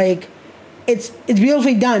 and it's like, it's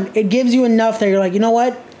beautifully done. It gives you enough that you're like, you know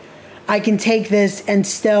what? I can take this and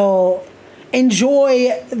still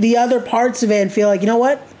enjoy the other parts of it and feel like, you know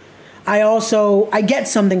what? I get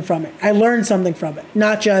something from it. I learned something from it.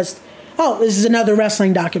 Not just, oh, this is another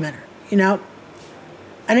wrestling documentary, you know?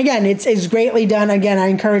 And again, it's greatly done. Again, I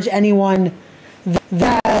encourage anyone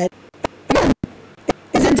that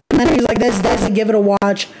is into documentaries like this, doesn't give it a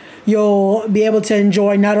watch. You'll be able to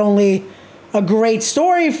enjoy not only a great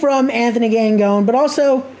story from Anthony Gangone, but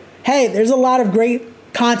also, hey, there's a lot of great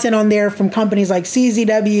content on there from companies like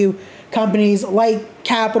CZW, companies like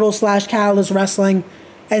Capital/Catalyst Wrestling,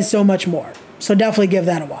 and so much more. So definitely give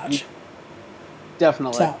that a watch.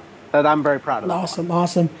 Definitely. So, I'm very proud of that.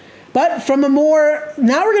 Awesome. But from now we're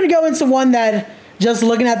going to go into one that, just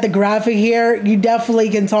looking at the graphic here, you definitely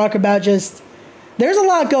can talk about there's a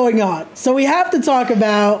lot going on. So we have to talk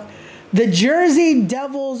about the Jersey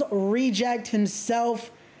Devils reject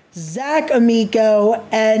himself, Zach Amico.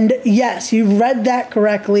 And yes, you read that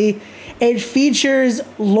correctly. It features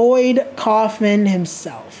Lloyd Kaufman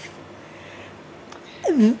himself.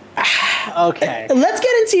 Okay. Let's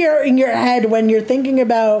get into in your head when you're thinking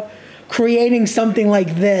about creating something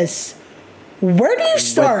like this. Where do you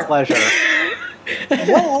start? With pleasure.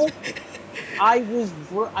 Well, I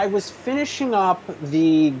was finishing up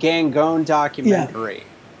the Gangone documentary,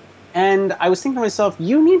 and I was thinking to myself,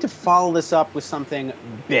 you need to follow this up with something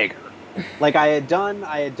bigger. Like I had done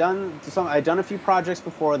a few projects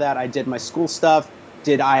before that. I did my school stuff,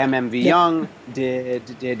 did I Am MV Young, did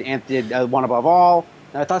One Above All.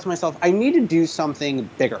 And I thought to myself, I need to do something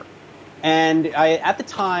bigger. And at the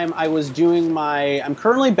time, I was doing I'm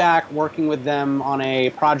currently back working with them on a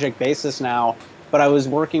project basis now, but I was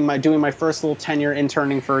doing my first little tenure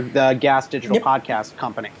interning for the Gas Digital Podcast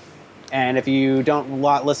Company. And if you don't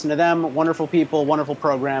listen to them, wonderful people, wonderful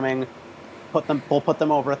programming, we'll put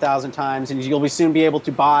them over 1,000 times, and you'll soon be able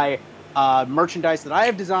to buy merchandise that I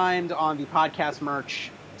have designed on the podcast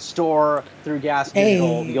merch store through Gas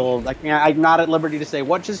Digital. I'm not at liberty to say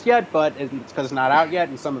what just yet, but it's because it's not out yet,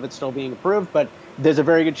 and some of it's still being approved. But there's a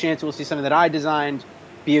very good chance we'll see something that I designed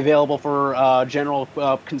be available for general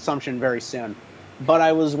consumption very soon. But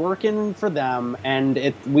I was working for them, and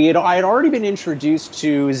I had already been introduced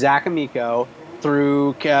to Zach Amico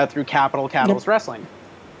through Catalyst Wrestling,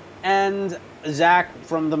 and Zach,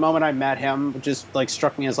 from the moment I met him, just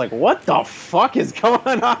struck me as what the fuck is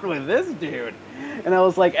going on with this dude? And I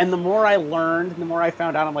was and the more I learned, the more I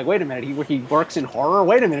found out. I'm wait a minute, he works in horror.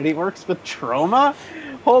 Wait a minute, he works with trauma.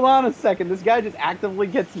 Hold on a second, this guy just actively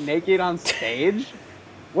gets naked on stage.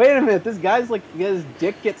 Wait a minute, this guy's his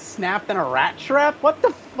dick gets snapped in a rat trap? What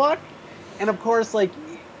the fuck? And of course,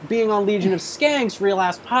 being on Legion of Skanks, Real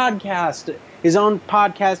Ass Podcast, his own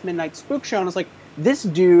podcast, Midnight Spook Show, and I was this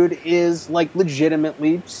dude is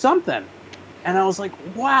legitimately something. And I was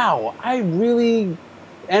wow,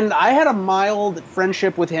 and I had a mild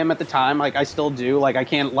friendship with him at the time, I still do. I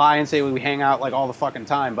can't lie and say we hang out all the fucking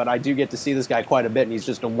time, but I do get to see this guy quite a bit, and he's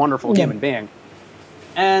just a wonderful human being.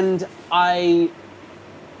 And I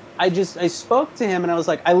spoke to him, and I was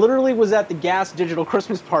I literally was at the Gas Digital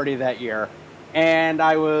Christmas party that year, and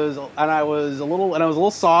I was a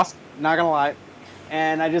little sauced, not gonna lie,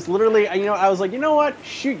 and I just literally, I was you know what,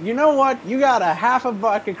 shoot, you know what, you got a half a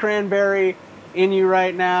bucket cranberry in you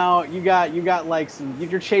right now, you got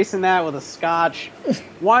you're chasing that with a scotch,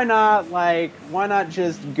 why not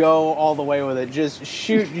just go all the way with it, just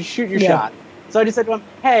shoot your shot. So I just said to him,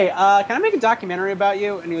 hey, can I make a documentary about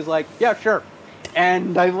you? And he was yeah, sure.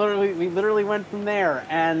 And we literally went from there,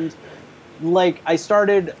 and I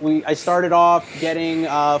started off getting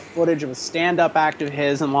footage of a stand-up act of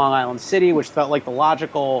his in Long Island City, which felt like the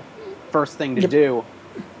logical first thing to do,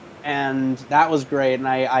 and that was great. And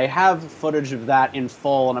I have footage of that in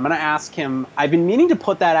full, and I'm going to ask him. I've been meaning to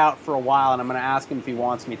put that out for a while, and I'm going to ask him if he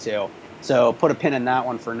wants me to. So put a pin in that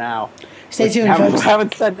one for now. Stay tuned, folks.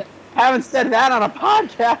 Haven't said that on a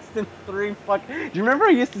podcast in 3 fuck. Do you remember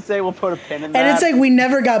I used to say we'll put a pin in that? And it's we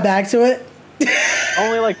never got back to it.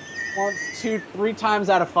 Only 1, 2, 3 times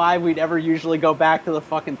out of 5 we'd ever usually go back to the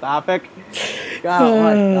fucking topic. Oh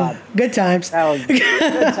my god. Good times. That was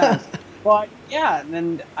good times. But yeah, and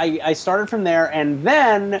then I started from there, and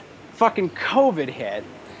then fucking COVID hit.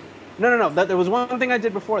 No. There was one thing I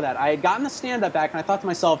did before that. I had gotten the stand-up back, and I thought to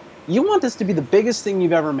myself, you want this to be the biggest thing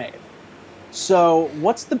you've ever made. So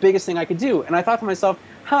what's the biggest thing I could do? And I thought to myself,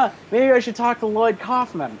 maybe I should talk to Lloyd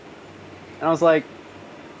Kaufman. And I was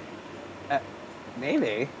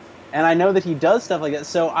maybe. And I know that he does stuff like that.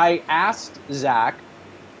 So I asked Zach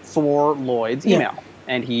for Lloyd's email,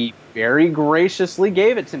 and he very graciously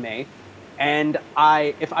gave it to me. And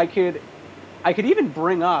I could even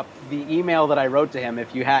bring up the email that I wrote to him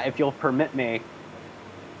if you'll permit me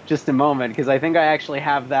just a moment, because I think I actually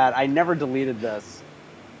have that. I never deleted this.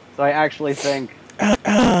 So I actually think,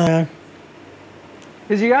 because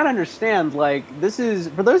you gotta understand, this is,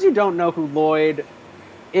 for those who don't know who Lloyd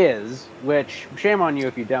is, which, shame on you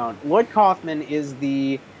if you don't, Lloyd Kaufman is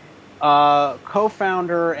the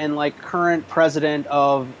co-founder and current president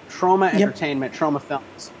of Trauma Entertainment, Trauma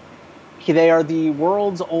Films. They are the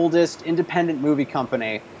world's oldest independent movie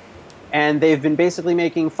company, and they've been basically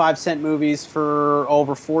making 5-cent movies for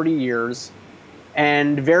over 40 years.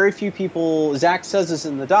 And very few people, Zach says this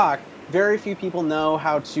in the doc, very few people know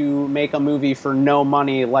how to make a movie for no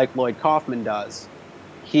money like Lloyd Kaufman does.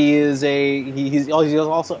 He's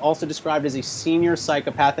also described as a senior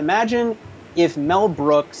psychopath. Imagine if Mel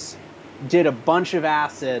Brooks did a bunch of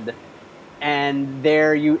acid and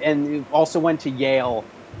you also went to Yale,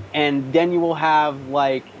 and then you will have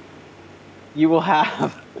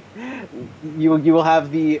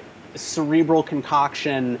the cerebral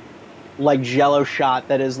concoction, like Jello shot,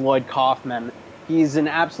 that is Lloyd Kaufman. He's an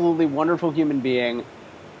absolutely wonderful human being,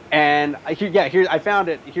 and I found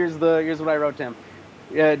it. Here's what I wrote to him.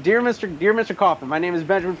 Dear Mr. Kaufman, my name is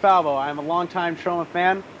Benjamin Falbo. I'm a longtime Troma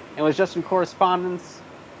fan, and was just in correspondence.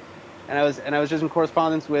 And I was just in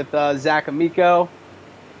correspondence with Zach Amico.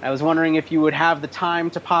 I was wondering if you would have the time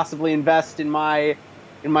to possibly invest in my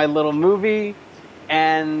little movie.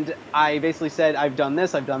 And I basically said, I've done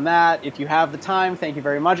this, I've done that. If you have the time, thank you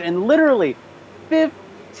very much. And literally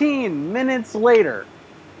 15 minutes later,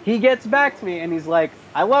 he gets back to me and he's like,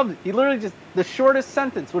 I love it. He literally just, the shortest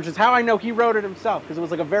sentence, which is how I know he wrote it himself, because it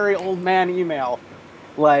was like a very old man email.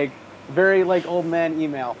 Very old man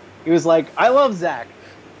email. He was like, I love Zach.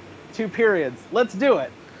 2 periods. Let's do it.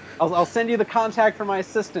 I'll send you the contact for my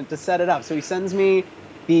assistant to set it up. So he sends me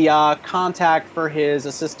the contact for his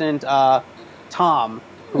assistant, Tom,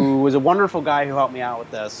 who was a wonderful guy who helped me out with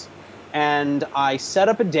this. And I set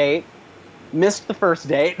up a date, missed the first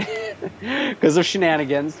date because of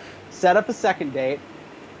shenanigans, set up a second date,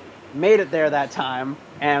 made it there that time,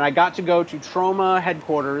 and I got to go to Troma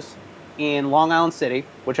headquarters in Long Island City,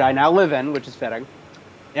 which I now live in, which is fitting.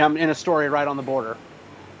 I'm in Astoria, right on the border.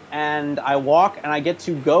 And I walk, and I get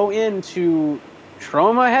to go into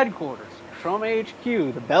Troma headquarters, Troma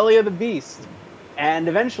HQ, the belly of the beast. And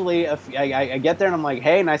eventually, I get there, and I'm like,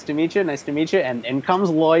 hey, nice to meet you, nice to meet you. And in comes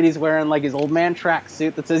Lloyd. He's wearing, like, his old man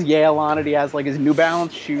tracksuit that says Yale on it. He has, like, his New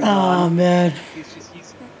Balance shoes on. Oh, man.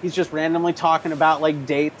 He's just randomly talking about, like,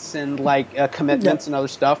 dates and, like, commitments and other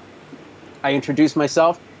stuff. I introduce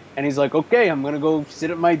myself, and he's like, okay, I'm going to go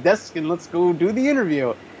sit at my desk, and let's go do the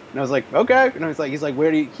interview. And I was like, okay. And he's like,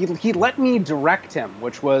 where do you... He let me direct him,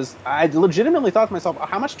 which was... I legitimately thought to myself,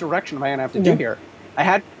 how much direction am I going to have to do here? I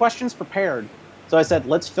had questions prepared. So I said,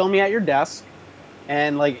 let's film me at your desk.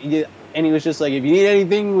 And he was just like, if you need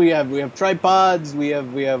anything, we have tripods, we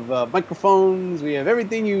have microphones, we have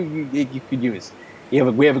everything you could use. We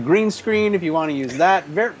have a green screen if you want to use that.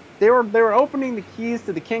 They were opening the keys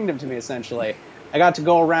to the kingdom to me, essentially. I got to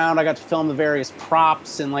go around, I got to film the various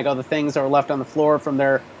props and like other things that were left on the floor from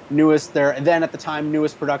their then at the time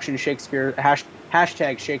newest production, Shakespeare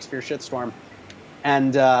hashtag Shakespeare Shitstorm.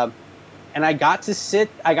 And I got to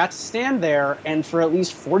stand there, and for at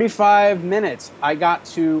least 45 minutes, I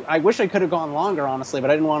wish I could have gone longer, honestly,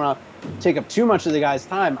 but I didn't want to take up too much of the guy's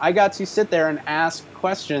time. I got to sit there and ask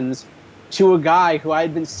questions to a guy who I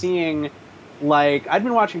had been seeing, I'd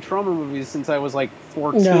been watching Troma movies since I was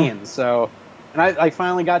 14, and I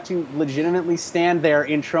finally got to legitimately stand there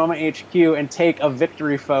in Troma HQ and take a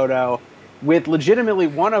victory photo with legitimately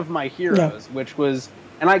one of my heroes, which was...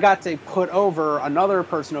 And I got to put over another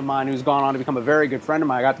person of mine who's gone on to become a very good friend of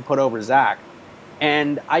mine. I got to put over Zach.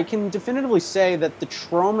 And I can definitively say that the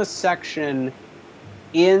Troma section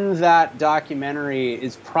in that documentary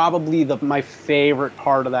is probably my favorite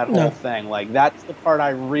part of that whole thing. That's the part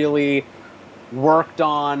I really worked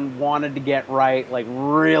on, wanted to get right,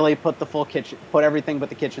 really put everything but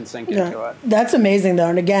the kitchen sink into it. That's amazing, though.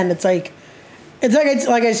 And again, it's like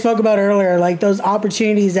I spoke about earlier, those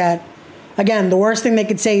opportunities that... Again, the worst thing they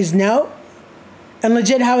could say is no. And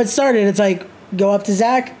legit how it started, it's go up to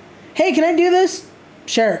Zach, hey, can I do this?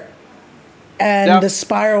 Sure. And the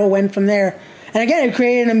spiral went from there. And again, it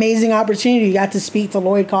created an amazing opportunity. You got to speak to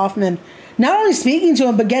Lloyd Kaufman. Not only speaking to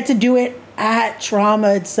him, but get to do it at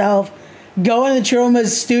Troma itself. Go in the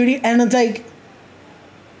Troma's studio. And it's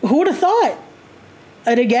who would have thought?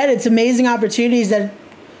 And again, it's amazing opportunities that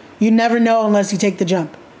you never know unless you take the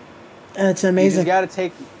jump. And it's amazing. You got to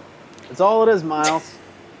take... That's all it is, Miles.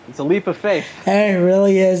 It's a leap of faith. It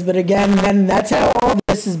really is. But again, that's how all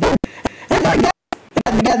this has been. And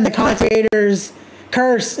again, the content creator's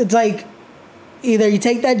curse. It's either you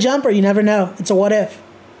take that jump or you never know. It's a what if.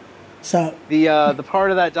 So the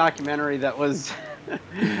part of that documentary that was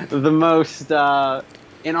the most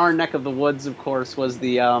in our neck of the woods, of course, was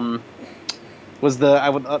my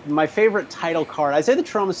favorite title card. I say the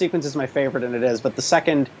Troma sequence is my favorite, and it is. But the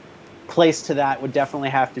second place to that would definitely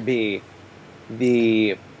have to be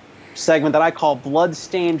the segment that I call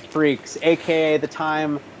Bloodstained Freaks, aka the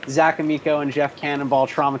time Zach Amico and Jeff Cannonball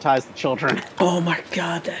traumatized the children. Oh my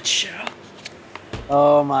God, that show.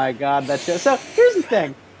 Oh my God, that show. So here's the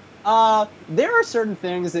thing. There are certain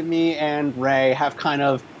things that me and Ray have kind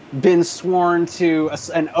of been sworn to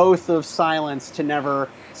an oath of silence to never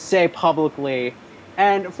say publicly,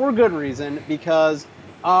 and for good reason, because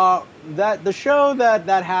that the show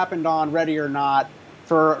that happened on Ready or Not,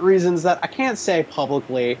 for reasons that I can't say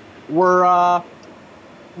publicly, were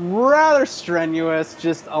rather strenuous.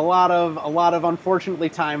 Just a lot of unfortunately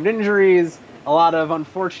timed injuries, a lot of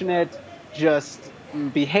unfortunate just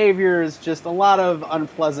behaviors, just a lot of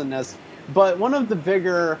unpleasantness. But one of the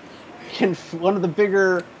bigger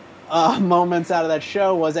moments out of that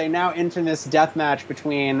show was a now infamous death match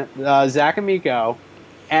between Zach Amico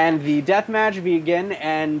and the deathmatch vegan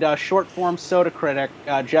and short-form soda critic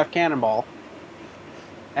Jeff Cannonball.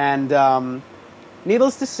 And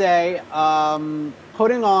needless to say,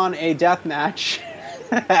 putting on a death match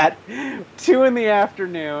at 2 in the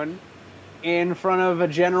afternoon in front of a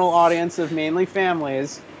general audience of mainly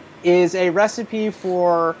families is a recipe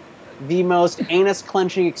for the most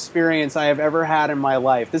anus-clenching experience I have ever had in my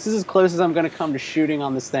life. This is as close as I'm going to come to shooting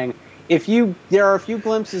on this thing. There are a few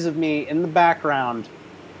glimpses of me in the background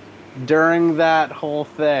during that whole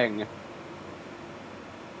thing.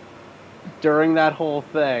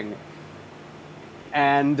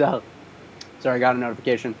 And, sorry, I got a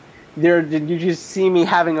notification. Did you just see me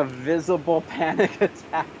having a visible panic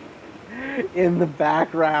attack in the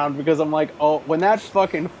background? Because I'm like, oh, when that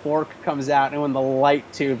fucking fork comes out and when the light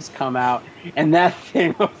tubes come out and that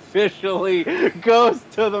thing officially goes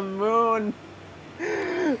to the moon,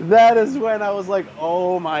 that is when I was like,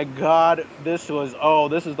 oh my God, this is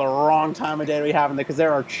the wrong time of day to be having that, because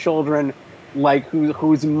there are children like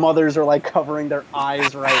whose mothers are like covering their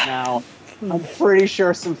eyes right now. I'm pretty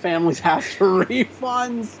sure some families asked for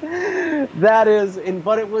refunds.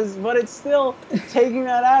 But it's still, taking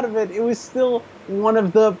that out of it, it was still one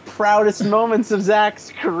of the proudest moments of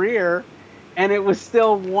Zach's career, and it was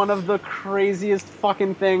still one of the craziest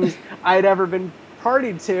fucking things I'd ever been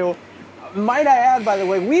partied to. Might I add, by the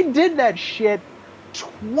way, we did that shit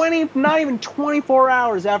not even 24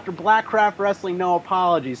 hours after Black Craft Wrestling No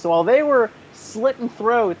Apology. So while they were slitting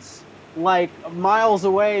throats like miles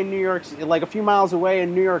away in New York, like a few miles away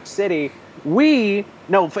in New York City, in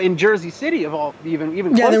Jersey City of all, even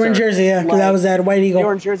closer. Yeah, they were in Jersey, yeah, because I was at White Eagle. They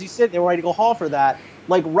were in Jersey City, they were White Eagle Hall for that.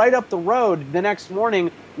 Like right up the road the next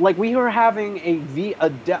morning, like we were having a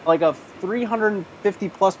 350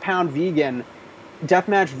 plus pound vegan,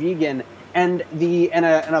 deathmatch vegan, and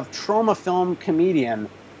a trauma film comedian,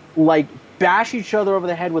 like bash each other over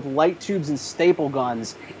the head with light tubes and staple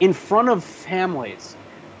guns in front of families.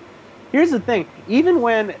 Here's the thing, even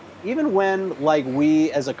when like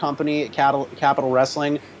we as a company at Capital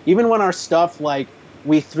Wrestling, even when our stuff, like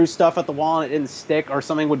we threw stuff at the wall and it didn't stick or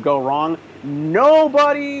something would go wrong,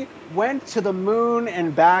 nobody went to the moon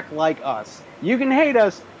and back like us. You can hate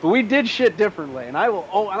us, but we did shit differently, and I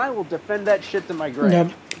will defend that shit to my grave.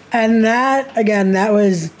 Yep. And that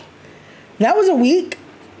was a week,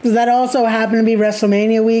 because that also happened to be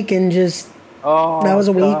WrestleMania week, and that was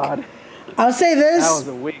a God. week. I'll say this. That was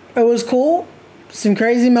a week. It was cool. Some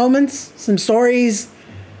crazy moments, some stories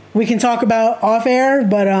we can talk about off air,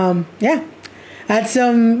 but yeah. That's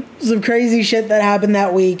some crazy shit that happened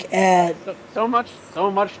that week. So much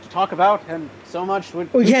to talk about, and so much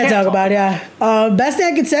we can't talk about. Yeah. Best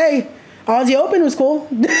thing I could say, Aussie Open was cool.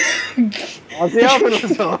 Aussie Open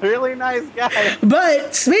was a really nice guy.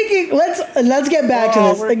 But speaking, let's get back to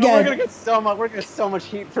this again. We're gonna get so much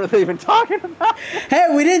heat for even talking about it. Hey,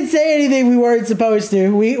 we didn't say anything we weren't supposed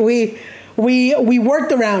to. We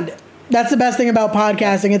worked around it. That's the best thing about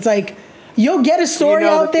podcasting. It's like you'll get a story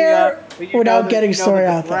out there without getting a story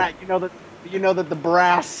out there. You know that the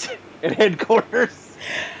brass at headquarters.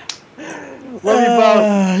 Love you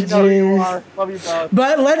both. You know who you are. Love you both.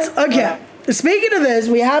 But speaking of this,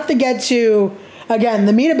 we have to get to, again,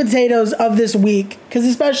 the meat and potatoes of this week. Because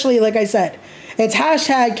especially, like I said, it's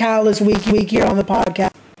hashtag Catalyst week here on the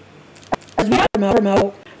podcast. As we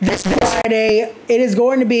promote this Friday, it is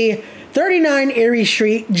going to be 39 Erie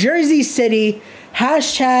Street, Jersey City.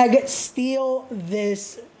 Hashtag steal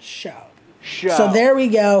this show. So there we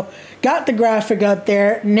go. Got the graphic up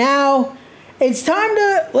there. Now it's time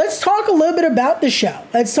let's talk a little bit about the show.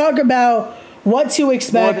 Let's talk about what to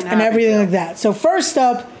expect and everything like that. So first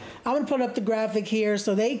up, I'm going to put up the graphic here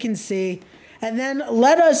so they can see. And then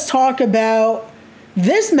let us talk about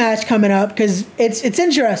this match coming up, because it's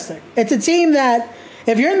interesting. It's a team that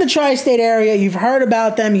if you're in the tri-state area, you've heard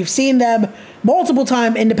about them, you've seen them multiple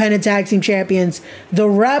time independent tag team champions. The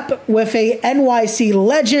Rep with a NYC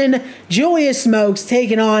legend, Julius Smokes,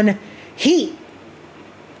 taking on Heat.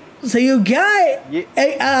 So you got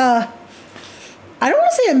I don't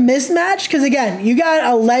want to say a mismatch, because again, you got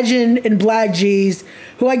a legend in Black G's,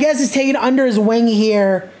 who I guess is taking under his wing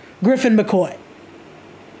here, Griffin McCoy.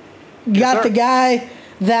 You got the guy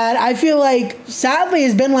that I feel like sadly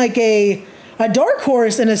has been like a dark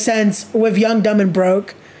horse in a sense with Young, Dumb, and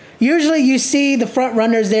Broke. Usually you see the front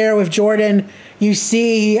runners there with Jordan. You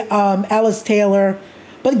see Ellis Taylor.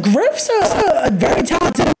 But Griff's a very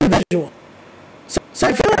talented individual. So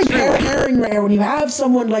I feel like pairing rare when you have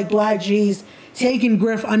someone like Black G's taking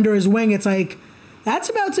Griff under his wing, it's like, that's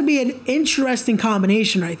about to be an interesting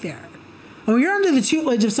combination right there. And when you're under the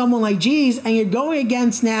tutelage of someone like G's and you're going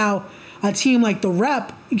against now a team like the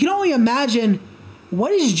Rep, you can only imagine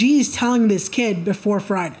what is G's telling this kid before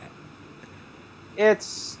Friday. You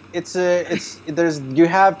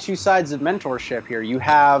have two sides of mentorship here. You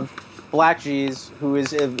have Black G's,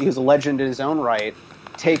 who's a legend in his own right,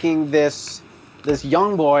 taking this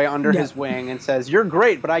young boy under his wing and says, "You're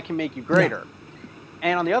great, but I can make you greater." Yeah.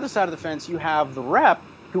 And on the other side of the fence, you have the Rep,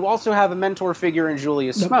 who also have a mentor figure in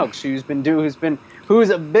Julius Smokes, who's been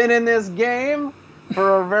in this game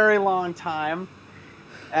for a very long time.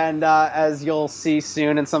 And as you'll see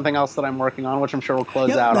soon, and something else that I'm working on, which I'm sure we'll close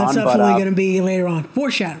out on. That's definitely going to be later on.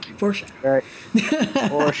 Foreshadowing. Very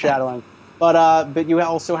foreshadowing. But you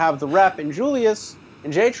also have the Rep and Julius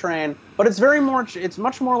and J-Train, but it's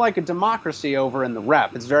much more like a democracy over in the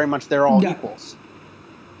Rep. It's very much they're all equals.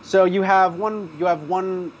 So you have one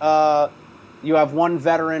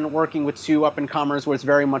veteran working with two up-and-comers where it's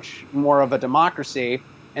very much more of a democracy.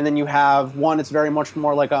 And then you have one that's very much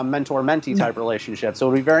more like a mentor-mentee type relationship. So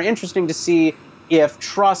it'll be very interesting to see if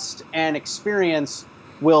trust and experience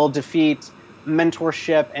will defeat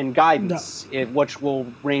mentorship and guidance, which will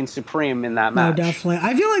reign supreme in that match. No, definitely.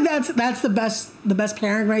 I feel like that's the best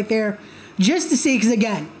pairing right there. Just to see, because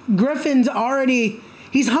again, Griffin's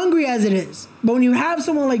he's hungry as it is. But when you have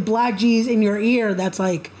someone like Black G's in your ear, that's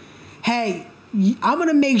like, hey, I'm going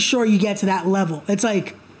to make sure you get to that level. It's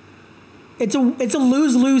like, it's a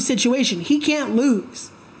lose-lose situation. He can't lose.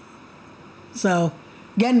 So,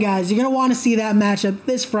 again, guys, you're going to want to see that matchup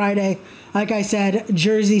this Friday. Like I said,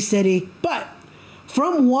 Jersey City. But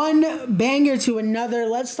from one banger to another,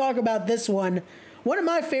 let's talk about this one. One of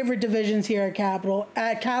my favorite divisions here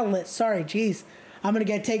at Catalyst. Sorry, geez. I'm going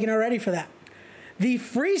to get taken already for that. The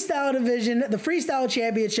freestyle division, the freestyle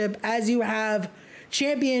championship, as you have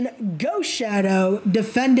champion Ghost Shadow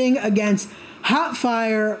defending against Hot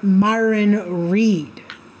Fire Myron Reed.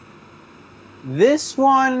 This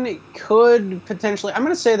one could potentially, I'm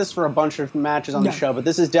going to say this for a bunch of matches on the show, but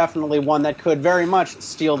this is definitely one that could very much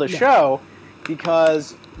steal the show,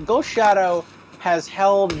 because Ghost Shadow has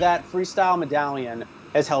held that freestyle medallion,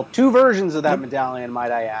 has held two versions of that medallion,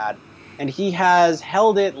 might I add, and he has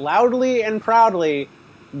held it loudly and proudly,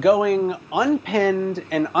 going unpinned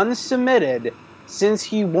and unsubmitted since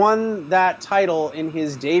he won that title in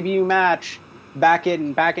his debut match back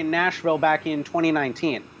in Nashville back in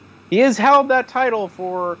 2019. He has held that title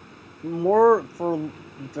for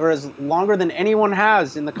as longer than anyone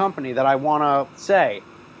has in the company, that I want to say.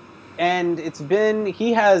 And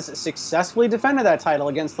he has successfully defended that title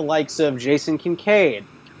against the likes of Jason Kincaid,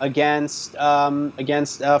 against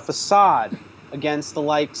Facade, against the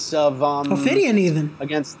likes of Ophidian, even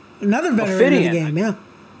against another veteran in the game,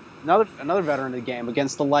 another veteran of the game,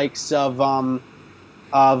 against the likes of Black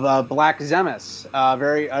Zemis.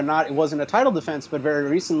 It wasn't a title defense, but very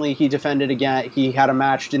recently he defended again. He had a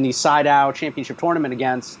match in the Side Out Championship tournament in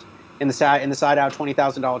the Side Out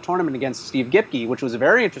 $20,000 tournament against Steve Gipke, which was a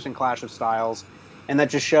very interesting clash of styles, and that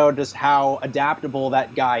just showed us how adaptable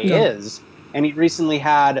that guy is. And he recently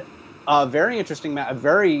had a very interesting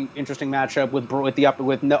matchup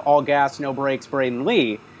with no, all gas, no brakes, Braden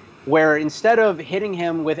Lee, where instead of hitting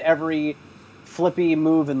him with every flippy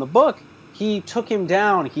move in the book, he took him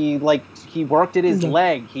down. He worked at his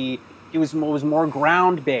leg. He was more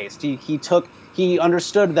ground based. He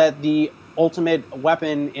understood that the ultimate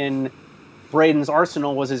weapon in Braden's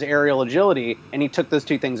arsenal was his aerial agility, and he took those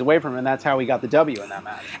two things away from him, and that's how he got the W in that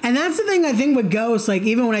match. And that's the thing I think with Ghost, like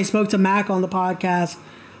even when I spoke to Mac on the podcast,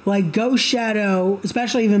 like Ghost Shadow,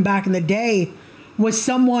 especially even back in the day, was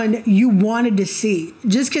someone you wanted to see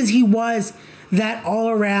just because he was that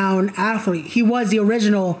all-around athlete. He was the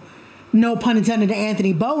original, no pun intended to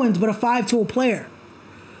Anthony Bowens, but a 5-tool player.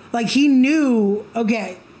 Like he knew,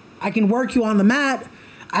 okay, I can work you on the mat,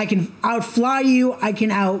 I can outfly you, I can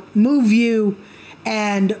outmove you,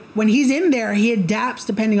 And when he's in there, he adapts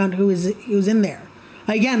depending on who's in there.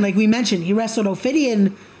 Again, like we mentioned, he wrestled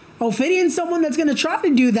Ophidian. Ophidian's someone that's going to try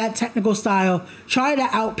to do that technical style, try to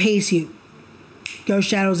outpace you. Ghost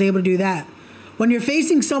Shadow's able to do that. When you're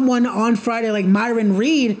facing someone on Friday like Myron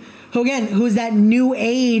Reed, who's that new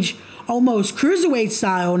age, almost cruiserweight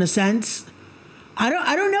style in a sense, I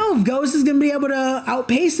don't know if Ghost is going to be able to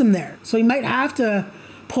outpace him there. So he might have to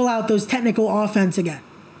pull out those technical offense again.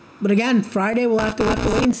 But again, Friday we'll have to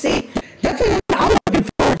wait and see. Definitely I'm looking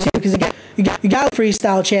forward to, because again, you got a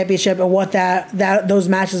freestyle championship and what those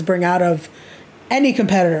matches bring out of any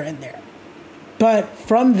competitor in there. But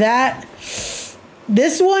from that,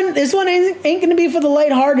 this one ain't going to be for the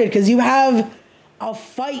lighthearted, because you have a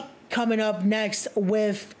fight coming up next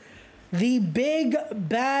with the big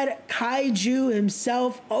bad kaiju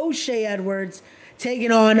himself, O'Shea Edwards,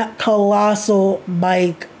 taking on Colossal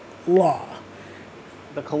Mike Law.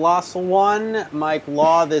 The Colossal One, Mike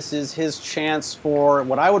Law, this is his chance for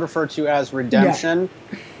what I would refer to as redemption.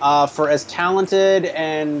 Yeah. For as talented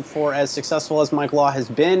and for as successful as Mike Law has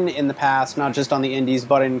been in the past, not just on the indies,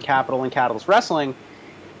 but in Capital and Catalyst Wrestling,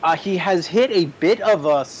 he has hit a bit of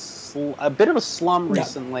a slum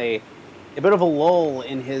recently, a bit of a lull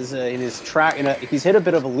in his track. He's hit a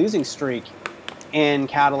bit of a losing streak in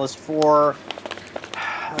Catalyst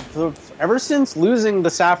ever since losing the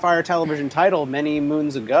Sapphire Television title many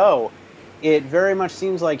moons ago. It very much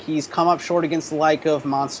seems like he's come up short against the likes of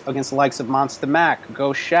Monster Mac,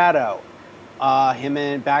 Ghost Shadow, him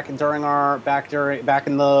and back in the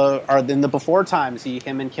before times.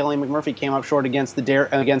 Him and Kelly McMurphy came up short against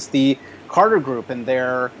the Carter Group in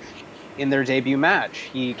their debut match.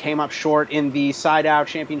 He came up short in the Side Out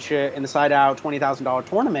Championship, in the Side Out $20,000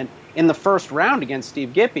 tournament in the first round against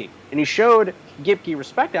Steve Gippy. And he showed Gipke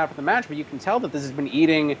respect after the match, but you can tell that this has been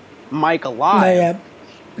eating Mike alive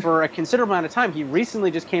for a considerable amount of time. He recently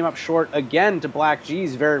just came up short again to Black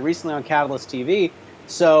G's very recently on Catalyst TV.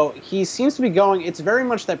 So he seems to be going, it's very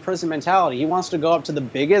much that prison mentality. He wants to go up to the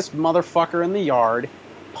biggest motherfucker in the yard,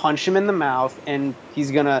 punch him in the mouth, and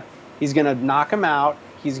he's gonna knock him out.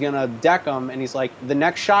 He's gonna deck him, and he's like, the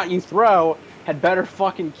next shot you throw had better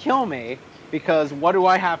fucking kill me, because what do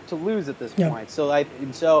I have to lose at this point?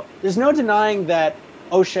 So there's no denying that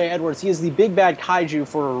O'Shea Edwards, he is the big bad kaiju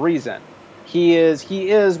for a reason. He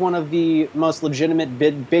is one of the most legitimate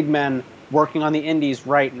big men working on the indies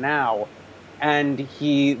right now. And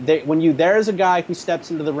there's a guy who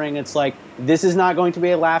steps into the ring, it's like, this is not going to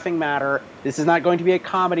be a laughing matter. This is not going to be a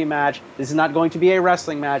comedy match. This is not going to be a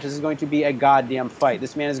wrestling match. This is going to be a goddamn fight.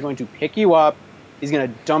 This man is going to pick you up. He's going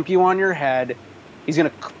to dump you on your head. He's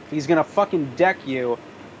gonna fucking deck you.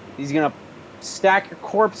 He's gonna stack your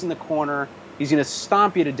corpse in the corner. He's gonna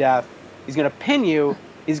stomp you to death. He's gonna pin you.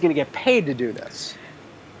 He's gonna get paid to do this.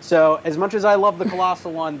 So as much as I love the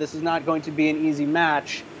Colossal One, this is not going to be an easy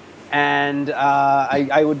match. And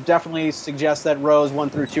I would definitely suggest that rows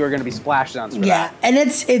 1 through 2 are going to be splashdowns for that. And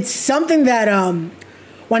it's something that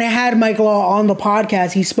when I had Mike Law on the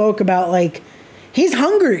podcast, he spoke about, like, he's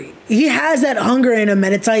hungry. He has that hunger in him,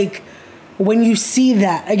 and it's like, when you see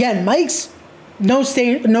that, again, Mike's no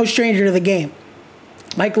stranger to the game.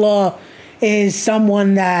 Mike Law is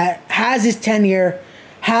someone that has his tenure,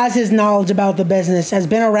 has his knowledge about the business, has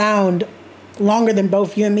been around longer than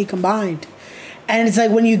both you and me combined. And it's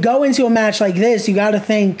like, when you go into a match like this, you got to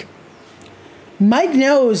think, Mike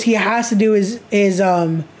knows he has to do his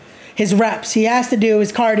reps. He has to do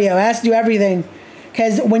his cardio. He has to do everything.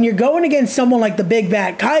 Because when you're going against someone like the Big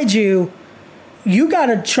Bad Kaiju, you got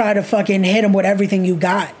to try to fucking hit him with everything you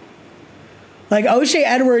got. Like, O'Shea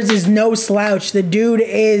Edwards is no slouch. The dude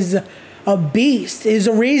is a beast. There's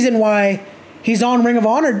a reason why he's on Ring of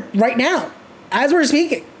Honor right now, as we're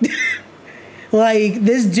speaking. Like,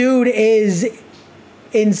 this dude is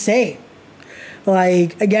insane.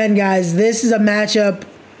 Like, again, guys, this is a matchup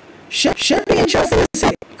should be interesting to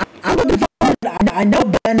see. I'm looking forward to it. I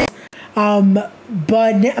know Ben is.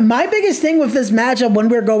 But my biggest thing with this matchup when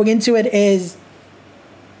we're going into it is,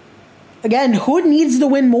 again, who needs to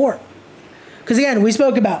win more? Because, again, we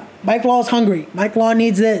spoke about Mike Law's hungry. Mike Law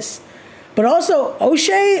needs this. But also,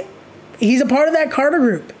 O'Shea, he's a part of that Carter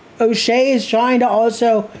group. O'Shea is trying to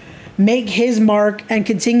also make his mark and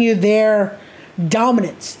continue their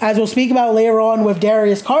dominance. As we'll speak about later on with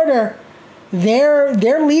Darius Carter, they're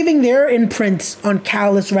leaving their imprints on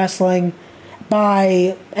Catalyst Wrestling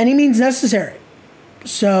by any means necessary.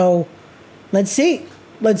 So, let's see.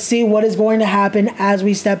 Let's see what is going to happen as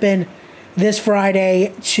we step in this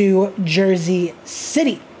Friday to Jersey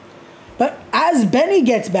City. But as Benny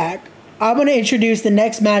gets back, I'm going to introduce the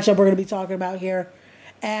next matchup we're going to be talking about here.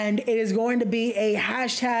 And it is going to be a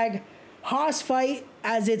hashtag Haas fight,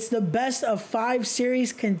 as it's the best of 5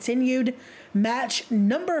 series continued. Match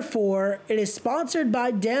number 4. It is sponsored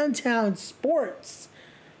by Downtown Sports.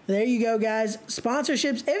 There you go, guys.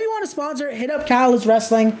 Sponsorships. If you want to sponsor, hit up Catalyst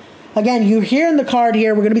Wrestling. Again, you're here in the card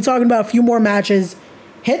here. We're going to be talking about a few more matches.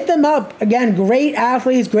 Hit them up. Again, great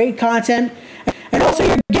athletes, great content. And also,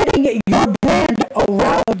 you're getting your brand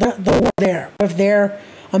around the world there with their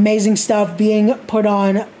amazing stuff being put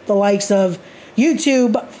on the likes of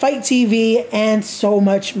YouTube, Fight TV, and so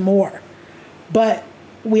much more. But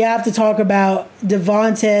we have to talk about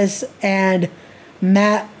Devontis and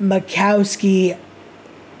Matt Mikowski.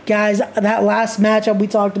 Guys, that last matchup we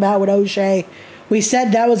talked about with O'Shea, we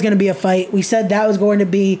said that was going to be a fight. We said that was going to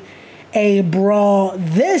be a brawl.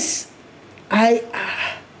 This, I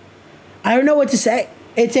don't know what to say.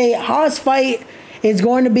 It's a Haas fight. It's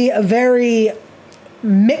going to be a very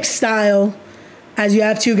mixed style, as you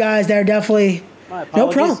have two guys that are definitely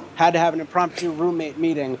no problem. Had to have an impromptu roommate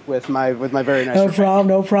meeting with my very nice.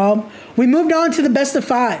 No problem. We moved on to the best of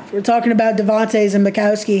 5. We're talking about Devontae and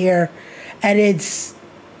Mikowski here, and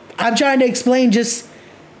I'm trying to explain just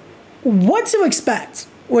what to expect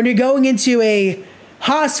when you're going into a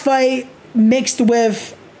Haas fight mixed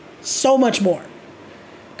with so much more.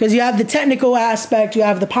 Because you have the technical aspect, you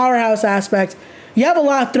have the powerhouse aspect, you have a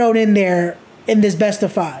lot thrown in there in this best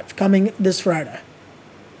of 5 coming this Friday.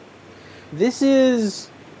 This is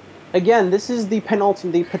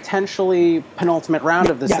the potentially penultimate round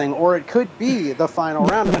of this thing, or it could be the final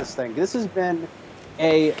round of this thing. This has been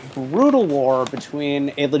a brutal war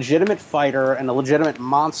between a legitimate fighter and a legitimate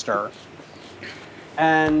monster.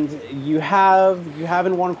 And you have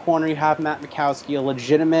in one corner, you have Matt Mikowski, a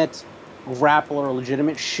legitimate grappler, a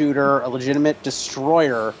legitimate shooter, a legitimate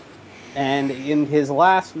destroyer. And in his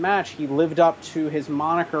last match, he lived up to his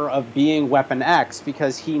moniker of being Weapon X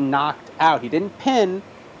because he knocked out. He didn't pin,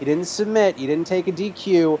 he didn't submit, he didn't take a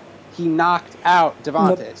DQ. He knocked out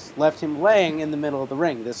Devontis, left him laying in the middle of the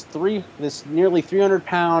ring. This nearly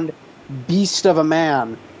 300-pound beast of a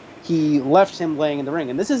man, he left him laying in the ring.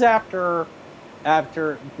 And this is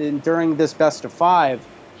during this best of 5,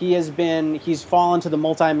 he's fallen to the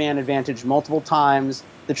multi-man advantage multiple times.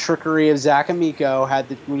 The trickery of Zach Amico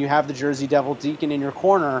when you have the Jersey Devil Deacon in your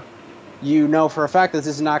corner, you know for a fact that this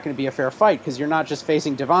is not going to be a fair fight because you're not just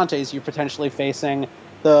facing Devontae, you're potentially facing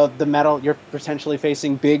the metal, you're potentially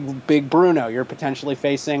facing Big Bruno, you're potentially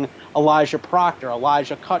facing Elijah Proctor,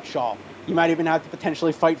 Elijah Cutshaw. You might even have to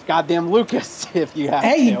potentially fight goddamn Lucas if you have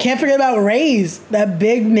to. You can't forget about Ray's, that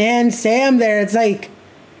big man Sam there. It's like,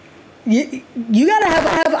 you got to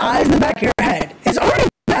have eyes in the back of your head. It's already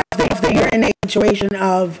bad if you're in a situation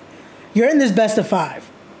of, you're in this best of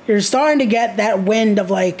 5. You're starting to get that wind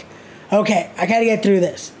of like, okay, I got to get through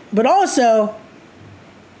this. But also,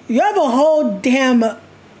 you have a whole damn, I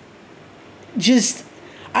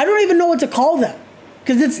don't even know what to call them.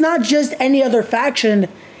 Because it's not just any other faction.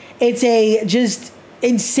 It's a just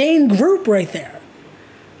insane group right there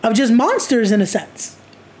of just monsters in a sense.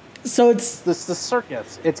 So it's the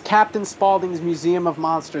circus. It's Captain Spaulding's Museum of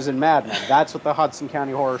Monsters and Madmen. That's what the Hudson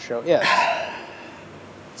County Horror Show is.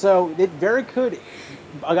 So it very could.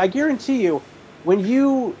 I guarantee you, when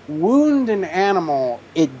you wound an animal,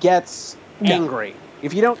 it gets angry.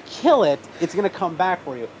 If you don't kill it, it's going to come back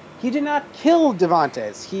for you. He did not kill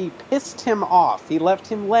Devontae. He pissed him off. He left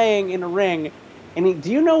him laying in a ring. And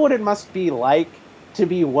do you know what it must be like to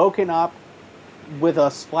be woken up with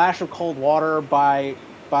a splash of cold water by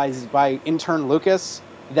intern Lucas?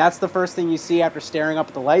 That's the first thing you see after staring up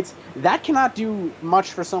at the lights. That cannot do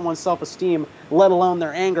much for someone's self-esteem, let alone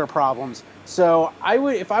their anger problems. So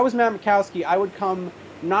if I was Matt Mikowski, I would come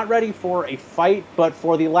not ready for a fight, but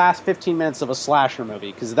for the last 15 minutes of a slasher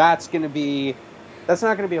movie, because that's not going to be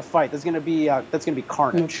a fight. That's going to be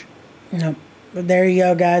carnage. No. But there you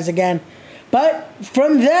go, guys. Again, but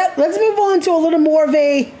from that, let's move on to a little more of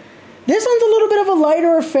this one's a little bit of a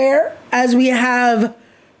lighter affair, as we have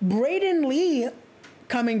Braden Lee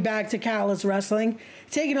coming back to Catalyst Wrestling,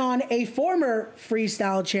 taking on a former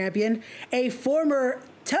freestyle champion, a former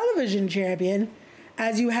television champion,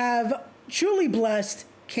 as you have truly blessed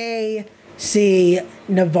KC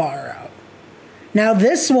Navarro. Now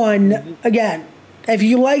this one, again, if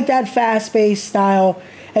you like that fast-paced style,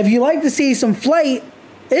 if you like to see some flight,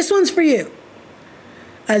 this one's for you.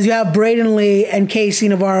 As you have Braden Lee and KC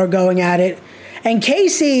Navarro going at it. And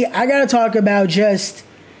KC, I got to talk about just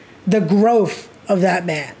the growth of that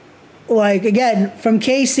man. Like, again, from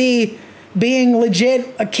KC being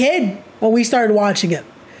legit a kid when we started watching him,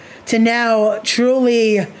 to now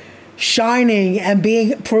truly shining and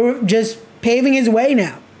being just paving his way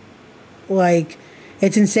now. Like,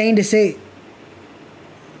 it's insane to see.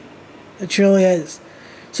 It truly is.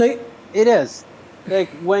 So it is. Like,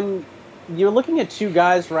 when you're looking at two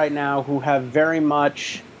guys right now who have very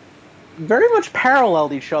much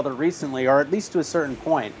paralleled each other recently, or at least to a certain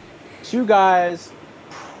point. Two guys,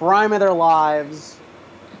 prime of their lives,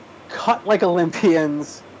 cut like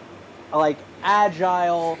Olympians, like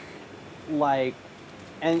agile, like,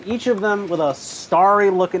 and each of them with a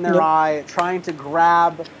starry look in their eye, trying to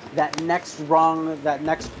grab that next rung,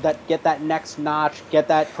 get that next notch, get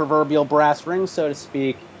that proverbial brass ring, so to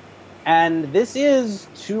speak. And this is,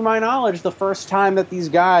 to my knowledge, the first time that these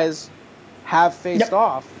guys have faced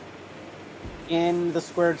off in the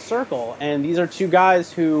squared circle. And these are two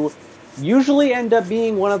guys who usually end up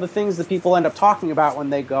being one of the things that people end up talking about when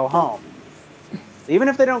they go home. Even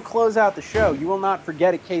if they don't close out the show, you will not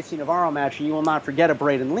forget a Casey Navarro match, and you will not forget a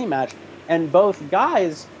Braden Lee match. And both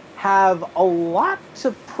guys have a lot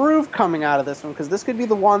to prove coming out of this one, because this could be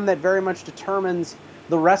the one that very much determines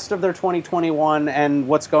the rest of their 2021 and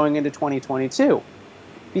what's going into 2022.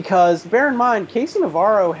 Because bear in mind, Casey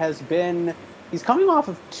Navarro he's coming off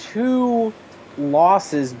of 2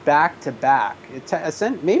 losses back to back.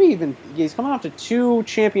 Maybe even he's coming off to 2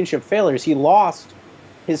 championship failures. He lost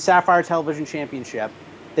his Sapphire Television Championship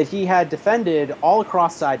that he had defended all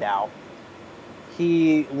across Sydal.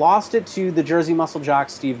 He lost it to the Jersey Muscle Jock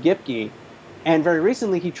Steve Gipke, and very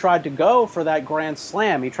recently he tried to go for that Grand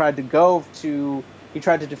Slam. He tried to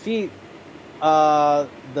defeat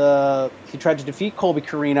Colby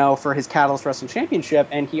Carino for his Catalyst Wrestling Championship,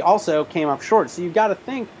 and he also came up short. So you've got to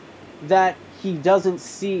think that he doesn't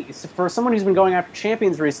see, for someone who's been going after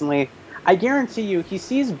champions recently, I guarantee you he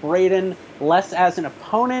sees Braden less as an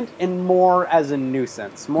opponent and more as a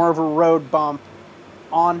nuisance, more of a road bump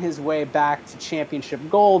on his way back to championship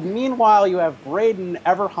gold. Meanwhile, you have Braden,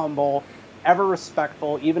 ever humble, ever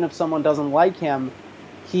respectful. Even if someone doesn't like him,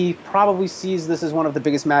 he probably sees this as one of the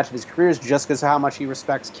biggest matches of his career just because of how much he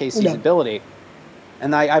respects Casey's ability.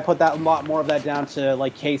 And I put that, a lot more of that down to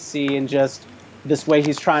like Casey and just this way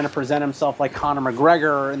he's trying to present himself like Conor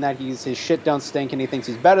McGregor, and that his shit don't stink and he thinks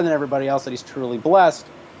he's better than everybody else, that he's truly blessed.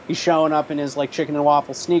 He's showing up in his like chicken and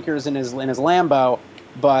waffle sneakers in his Lambo,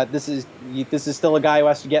 but this is still a guy who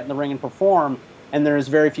has to get in the ring and perform. And there's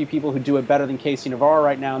very few people who do it better than Casey Navarro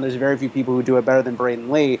right now, and there's very few people who do it better than Braden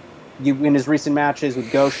Lee. In his recent matches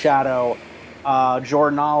with Ghost Shadow,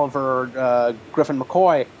 Jordan Oliver, Griffin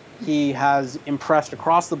McCoy, he has impressed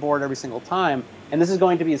across the board every single time. And this is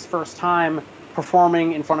going to be his first time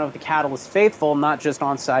performing in front of the Catalyst faithful, not just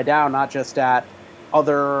on Sydal, not just at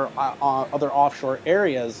other offshore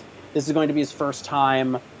areas. This is going to be his first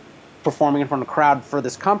time performing in front of a crowd for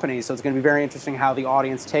this company, so it's going to be very interesting how the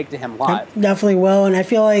audience take to him live. Definitely will, and I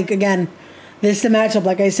feel like, again, this is the matchup.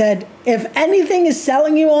 Like I said, if anything is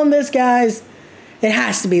selling you on this, guys, it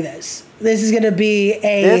has to be this. This is going to be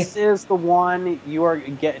This is the one you are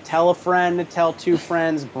tell a friend, tell 2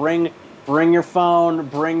 friends, bring your phone,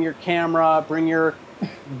 bring your camera, bring your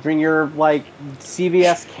like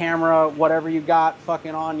CVS camera, whatever you got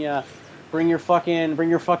fucking on you. Bring your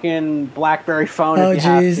fucking BlackBerry phone if you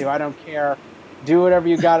have to. I don't care. Do whatever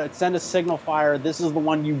you got. Send a signal fire. This is the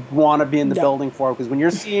one you want to be in the building for, because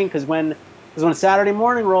when Saturday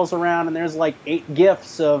morning rolls around and there's like 8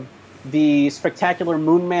 gifs of the spectacular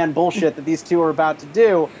Moon Man bullshit that these two are about to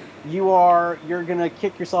do, you're gonna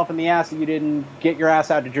kick yourself in the ass that you didn't get your ass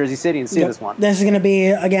out to Jersey City and see this one. This is gonna be,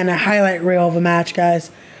 again, a highlight reel of a match, guys.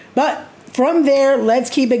 But from there, let's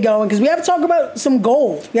keep it going, because we have to talk about some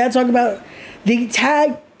gold. We have to talk about the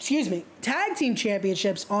tag team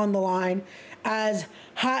championships on the line, as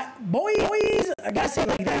Hot Boys, I gotta say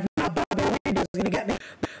like that, is gonna get me.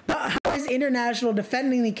 But How is International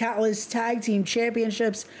defending the Catalyst Tag Team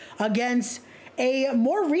Championships against a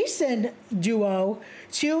more recent duo,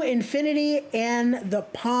 To Infinity and the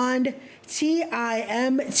Pond,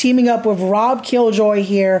 TIM, teaming up with Rob Killjoy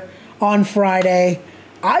here on Friday.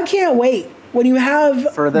 I can't wait. When you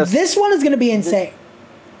have this one is going to be insane.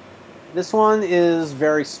 This one is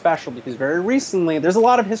very special because very recently there's a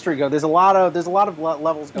lot of history there's a lot of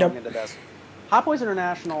levels going into this. Hot Boys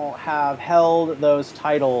International have held those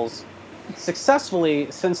titles successfully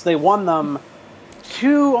since they won them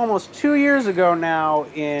almost 2 years ago now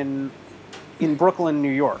in Brooklyn,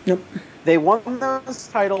 New York. Yep. They won those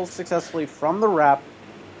titles successfully from the Rep.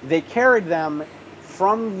 They carried them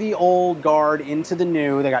from the old guard into the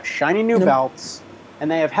new. They got shiny new belts, and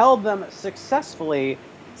they have held them successfully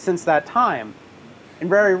since that time. And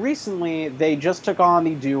very recently, they just took on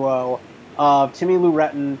the duo of Timmy Lou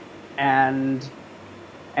Retton and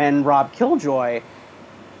Rob Killjoy.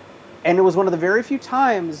 And it was one of the very few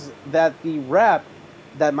times that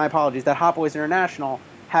that Hot Boys International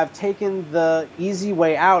have taken the easy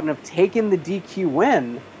way out and have taken the DQ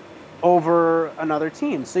win over another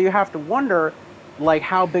team. So you have to wonder, like,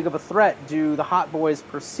 how big of a threat do the Hot Boys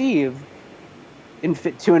perceive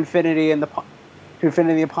to Infinity and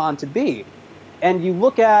Upon to be? And you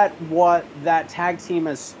look at what that tag team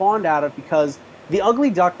has spawned out of, because the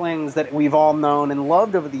Ugly Ducklings that we've all known and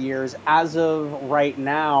loved over the years, as of right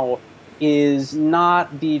now, is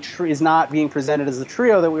not being presented as the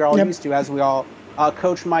trio that we're all used to. As we all,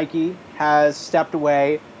 Coach Mikey has stepped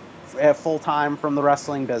away full time from the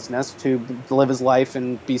wrestling business to live his life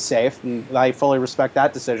and be safe, and I fully respect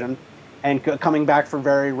that decision. And coming back for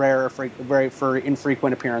very rare, for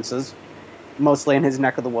infrequent appearances, mostly in his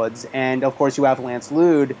neck of the woods. And of course, you have Lance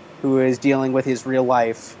Lude, who is dealing with his real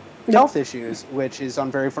life health issues, which is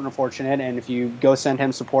very unfortunate. And if you go send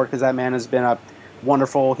him support, because that man has been a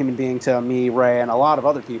wonderful human being to me, Ray, and a lot of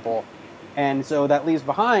other people. And so that leaves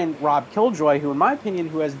behind Rob Killjoy, who, in my opinion,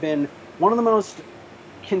 who has been one of the most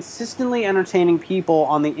consistently entertaining people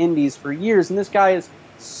on the indies for years. And this guy is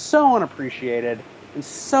so unappreciated and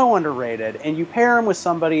so underrated. And you pair him with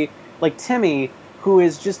somebody like Timmy, who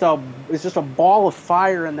is just a ball of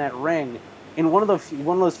fire in that ring. And one of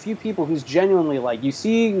those few people who's genuinely, like, you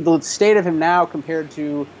see the state of him now compared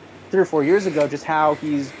to 3 or 4 years ago, just how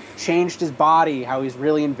he's changed his body, how he's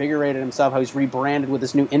really invigorated himself, how he's rebranded with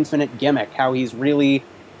this new Infinite gimmick, how he's really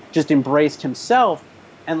just embraced himself.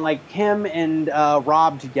 And like him and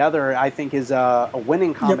Rob together, I think is a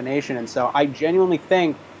winning combination. And so I genuinely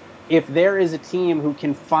think if there is a team who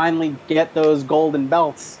can finally get those golden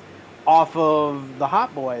belts off of the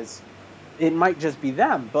Hot Boys, it might just be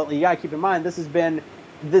them. But you gotta keep in mind, this has been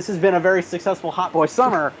a very successful Hot Boy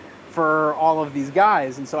summer for all of these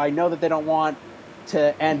guys, and so I know that they don't want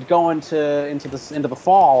to go into the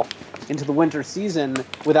fall, into the winter season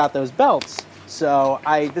without those belts. So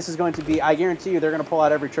this is going to be, I guarantee you, they're going to pull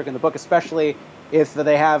out every trick in the book, especially if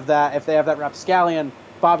they have that rapscallion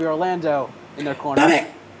Bobby Orlando in their corner.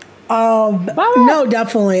 No,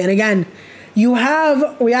 definitely. And again, we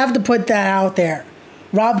have to put that out there.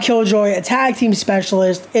 Rob Killjoy, a tag team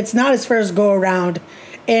specialist. It's not his first go around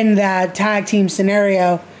in that tag team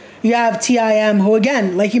scenario. You have TIM, who,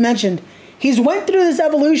 again, like you mentioned, he's went through this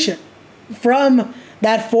evolution from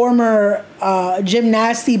that former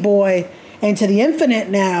gymnasty boy into the Infinite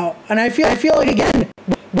now. And I feel like, again,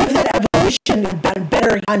 with that evolution, gotten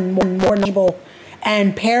better and more knowledgeable,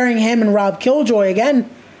 and pairing him and Rob Killjoy, again,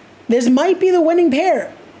 this might be the winning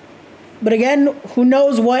pair. But again, who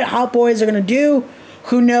knows what Hot Boys are going to do?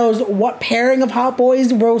 Who knows what pairing of Hot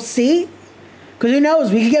Boys we'll see? Because who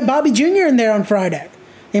knows? We could get Bobby Jr. in there on Friday.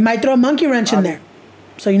 They might throw a monkey wrench in there.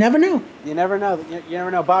 So you never know. You never know. You never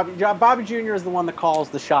know. Bobby Jr. is the one that calls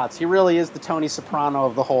the shots. He really is the Tony Soprano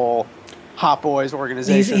of the whole Hot Boys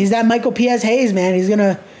organization. He's that Michael P.S. Hayes, man. He's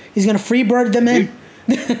gonna freebird them in.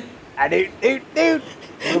 Dude.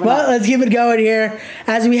 Well, let's keep it going here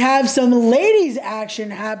as we have some ladies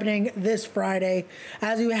action happening this Friday.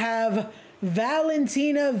 As we have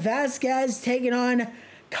Valentina Vasquez taking on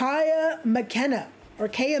Kaya McKenna.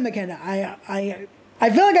 I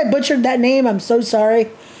feel like I butchered that name. I'm so sorry.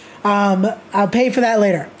 I'll pay for that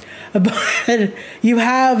later. But you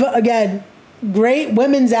have, again, great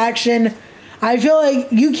women's action. I feel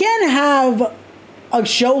like you can't have a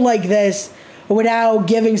show like this without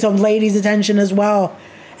giving some ladies attention as well.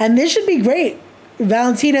 And this should be great.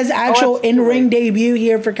 Valentina's actual in-ring debut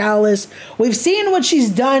here for Callis. We've seen what she's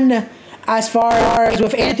done as far as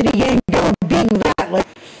with Anthony Gango being that, like,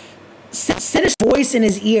 sinister voice in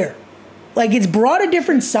his ear. Like, it's brought a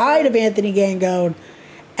different side of Anthony Gangone,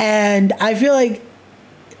 and I feel like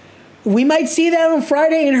we might see that on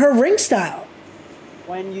Friday in her ring style.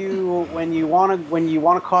 When you want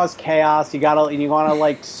to cause chaos, you want to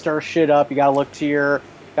like stir shit up. You gotta look to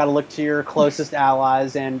your closest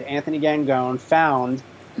allies, and Anthony Gangone found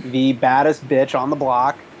the baddest bitch on the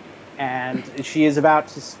block, and she's about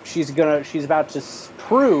to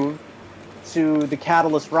prove to the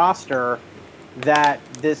Catalyst roster that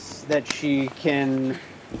she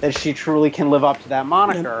truly can live up to that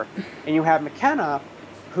moniker. And you have McKenna,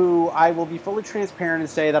 who I will be fully transparent and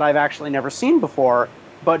say that I've actually never seen before,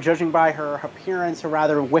 but judging by her appearance, her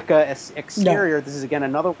rather Wicca exterior, this is again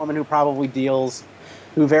another woman who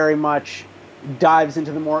very much dives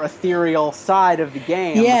into the more ethereal side of the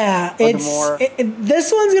game. Yeah,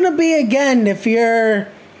 this one's gonna be, again, if you're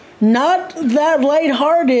not that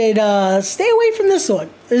lighthearted, stay away from this one.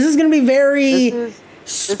 This is going to be very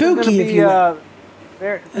spooky. This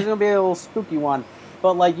is going to be a little spooky one.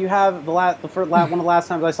 But like you have one of the last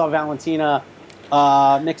times I saw Valentina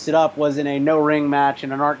mix it up was in a no ring match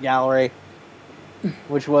in an art gallery,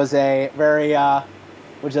 which was a very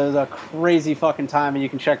which is a crazy fucking time, and you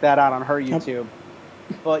can check that out on her YouTube.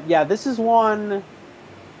 But yeah, this is one.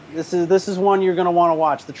 This is one you're going to want to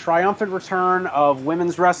watch. The triumphant return of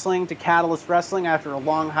women's wrestling to Catalyst Wrestling after a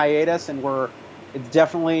long hiatus, and we're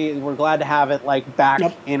glad to have it like back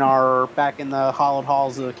in the hallowed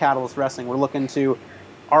halls of Catalyst Wrestling. We're looking to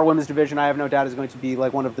our women's division. I have no doubt is going to be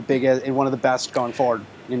like one of the biggest and one of the best going forward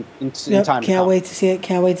in time. Can't wait to see it.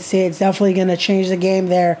 Can't wait to see it. It's definitely going to change the game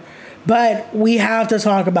there. But we have to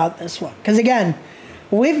talk about this one because again,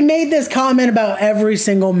 we've made this comment about every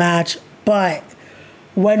single match, but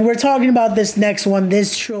when we're talking about this next one,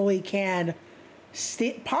 this truly can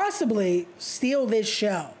possibly steal this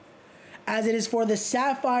show. As it is for the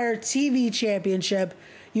Sapphire TV Championship,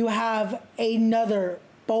 you have another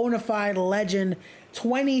bona fide legend,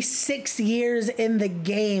 26 years in the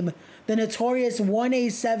game, the notorious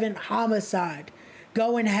 1A7 Homicide,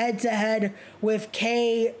 going head-to-head with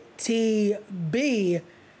KTB,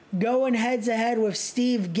 going head-to-head with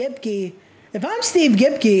Steve Gipke. If I'm Steve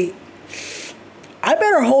Gipke, I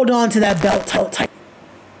better hold on to that belt tight.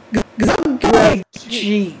 Because I'm like,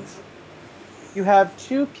 jeez. You have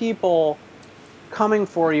two people coming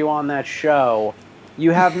for you on that show.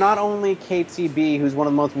 You have not only KTB, who's one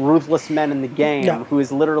of the most ruthless men in the game, who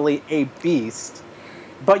is literally a beast,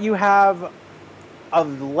 but you have a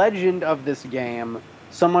legend of this game,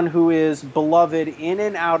 someone who is beloved in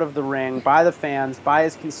and out of the ring by the fans, by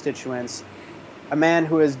his constituents, a man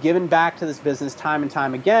who has given back to this business time and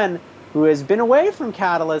time again, who has been away from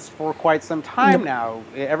Catalyst for quite some time now.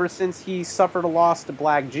 Ever since he suffered a loss to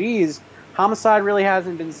Black G's, Homicide really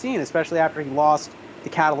hasn't been seen, especially after he lost the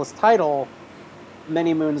Catalyst title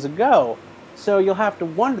many moons ago. So you'll have to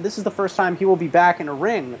wonder, this is the first time he will be back in a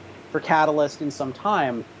ring for Catalyst in some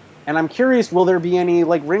time. And I'm curious, will there be any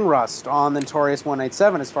like ring rust on the Notorious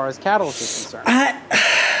 187 as far as Catalyst is concerned?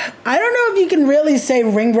 I don't know if you can really say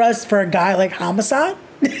ring rust for a guy like Homicide.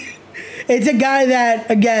 It's a guy that,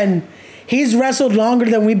 again, he's wrestled longer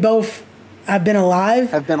than we both have been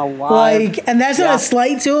alive. And that's not a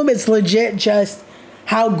slight to him. It's legit just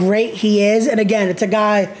how great he is. And again, it's a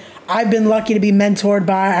guy I've been lucky to be mentored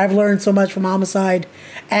by. I've learned so much from Homicide.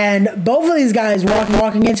 And both of these guys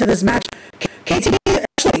walking into this match, KTB,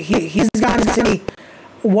 actually, he's gotten to see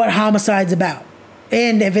what Homicide's about.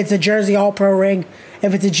 And if it's a Jersey All-Pro ring,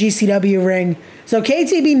 if it's a GCW ring. So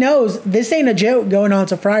KTB knows this ain't a joke going on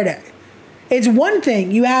to Friday. It's one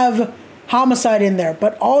thing, you have Homicide in there,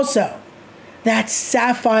 but also that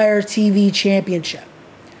Sapphire TV Championship.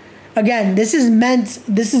 Again, this has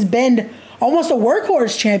been almost a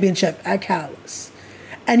workhorse championship at Catalyst.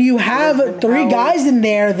 And you have three guys in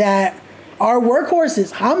there that are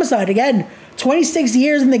workhorses. Homicide, again, 26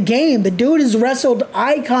 years in the game. The dude has wrestled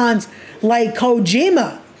icons like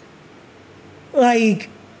Kojima. Like,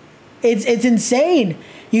 it's insane.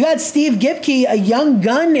 You got Steve Gipke, a young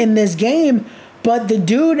gun in this game, but the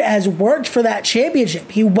dude has worked for that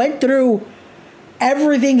championship. He went through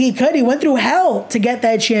everything he could. He went through hell to get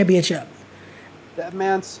that championship. That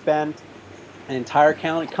man spent an entire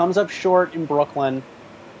calendar, comes up short in Brooklyn.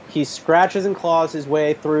 He scratches and claws his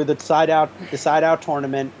way through the side out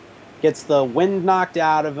tournament, gets the wind knocked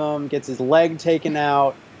out of him, gets his leg taken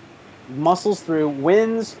out, muscles through,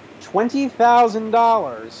 wins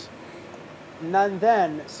 $20,000, and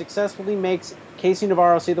then successfully makes Casey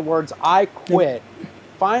Navarro say the words, "I quit."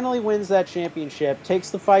 Finally wins that championship,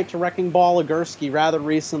 takes the fight to Wrecking Ball Legursky rather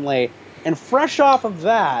recently, and fresh off of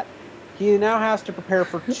that, he now has to prepare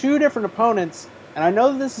for two different opponents. And I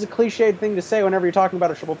know that this is a cliched thing to say whenever you're talking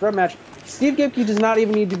about a triple threat match. Steve Gipke does not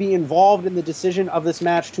even need to be involved in the decision of this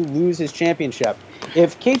match to lose his championship.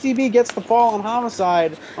 If KTB gets the fall on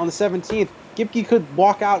Homicide on the 17th, Gipke could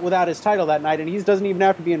walk out without his title that night, and he doesn't even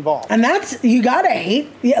have to be involved. And that's, you gotta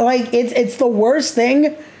hate, like, it's the worst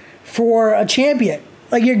thing for a champion.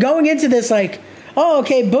 Like, you're going into this like, oh,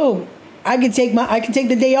 okay, boom, I can take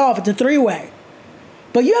the day off. It's a three-way.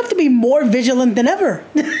 But you have to be more vigilant than ever.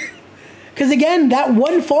 Because, again, that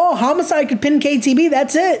one fall, Homicide could pin KTB.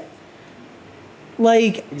 That's it.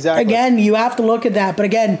 Like, again, you have to look at that. But,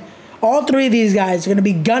 again, all three of these guys are going to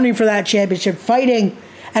be gunning for that championship, fighting.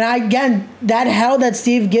 And, again, that hell that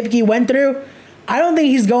Steve Gipke went through, I don't think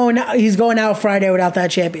he's going out Friday without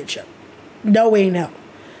that championship. No way, no.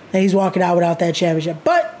 That he's walking out without that championship.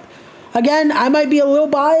 But, again, I might be a little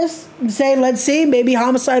biased and say, let's see, maybe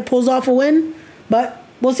Homicide pulls off a win. But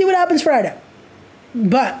we'll see what happens Friday.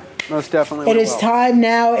 But most definitely it is time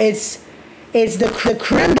now. It's the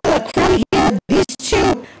creme de la creme here. These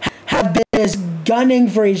two have been just gunning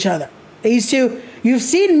for each other. These two, you've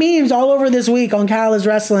seen memes all over this week on Catalyst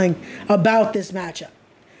Wrestling about this matchup.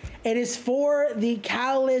 It is for the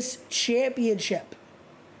Catalyst Championship.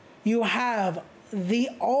 you have the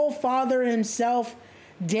All-Father himself,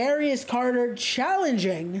 Darius Carter,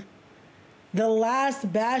 challenging the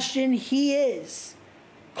last bastion he is,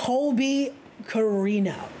 Colby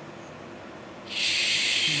Corino.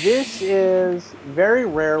 This is very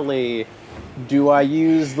rarely do I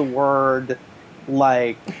use the word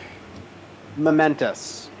like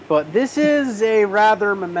momentous, but this is a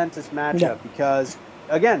rather momentous matchup because,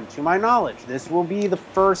 again, to my knowledge, this will be the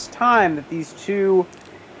first time that these two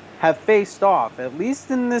have faced off, at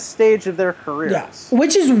least in this stage of their careers. Yeah.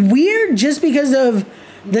 Which is weird just because of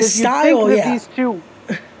the style. Think that these two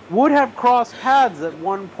would have crossed paths at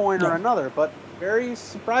one point or another, but very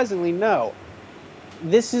surprisingly, no.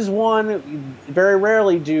 This is one, very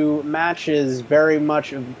rarely do matches, very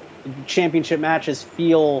much championship matches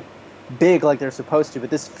feel big like they're supposed to, but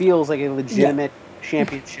this feels like a legitimate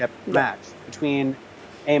championship match between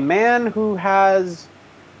a man who has,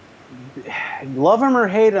 love him or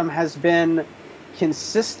hate him, has been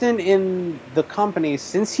consistent in the company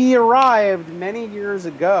since he arrived many years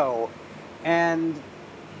ago and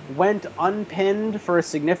went unpinned for a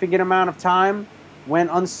significant amount of time,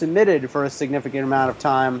 went unsubmitted for a significant amount of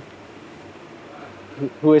time,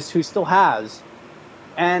 who still has.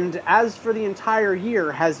 And as for the entire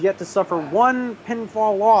year, has yet to suffer one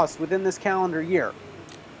pinfall loss within this calendar year.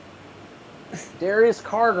 Darius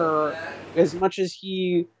Carter, as much as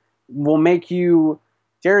he will make you...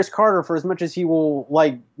 Darius Carter, for as much as he will,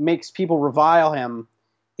 makes people revile him,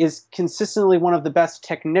 is consistently one of the best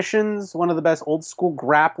technicians, one of the best old-school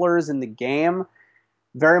grapplers in the game.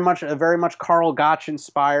 Very much Karl Gotch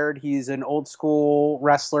inspired. He's an old school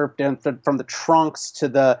wrestler from the trunks to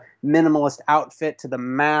the minimalist outfit to the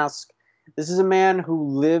mask. This is a man who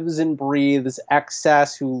lives and breathes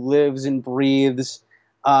excess, who lives and breathes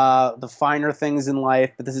the finer things in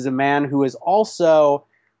life. But this is a man who is also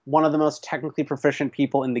one of the most technically proficient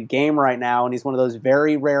people in the game right now, and he's one of those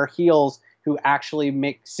very rare heels who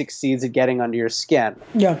actually succeeds at getting under your skin.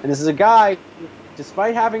 Yeah. And this is a guy,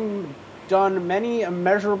 despite having done many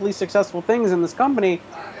immeasurably successful things in this company,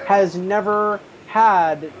 has never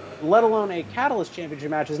had, let alone a Catalyst Championship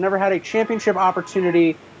match, has never had a championship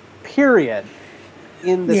opportunity, period,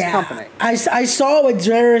 in this company. I saw what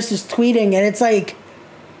Darius is tweeting, and it's like,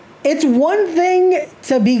 it's one thing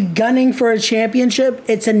to be gunning for a championship,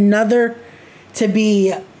 it's another to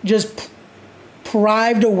be just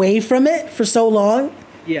prived away from it for so long.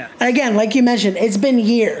 Yeah. And again, like you mentioned, it's been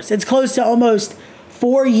years. It's close to almost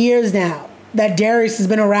 4 years now that Darius has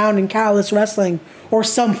been around in Catalyst Wrestling or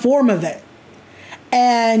some form of it.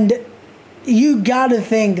 And you got to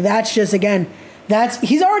think that's just, again,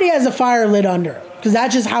 he's already has a fire lit under because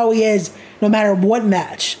that's just how he is no matter what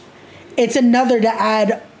match. It's another to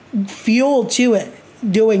add fuel to it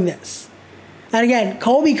doing this. And again,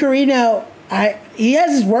 Colby Corino, he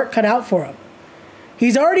has his work cut out for him.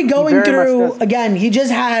 He's already going through, again, he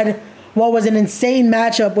just had what was an insane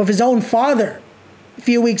matchup with his own father a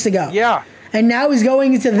few weeks ago. Yeah. And now he's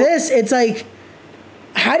going into this. It's like,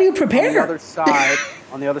 how do you prepare?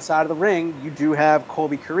 On the other side of the ring, you do have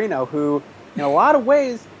Colby Corino, who, in a lot of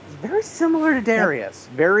ways, is very similar to Darius.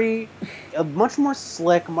 Much more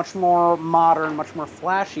slick, much more modern, much more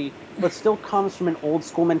flashy, but still comes from an old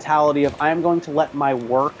school mentality of, I am going to let my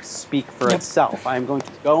work speak for itself. I am going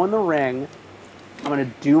to go in the ring. I'm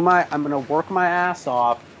going to work my ass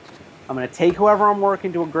off. I'm going to take whoever I'm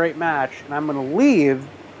working to a great match, and I'm going to leave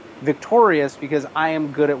victorious because I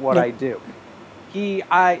am good at what I do. We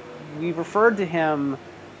referred to him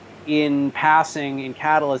in passing in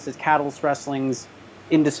Catalyst as Catalyst Wrestling's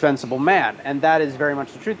indispensable man, and that is very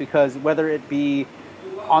much the truth, because whether it be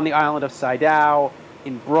on the island of Saidao,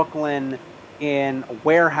 in Brooklyn, in a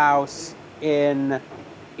warehouse,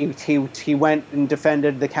 he went and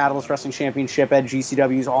defended the Catalyst Wrestling Championship at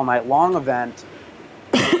GCW's All Night Long event.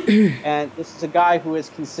 And this is a guy who has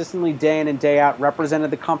consistently, day in and day out, represented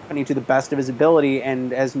the company to the best of his ability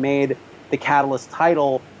and has made the Catalyst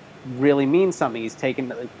title really mean something. He's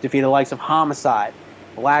defeated the likes of Homicide,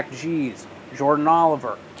 Black G's, Jordan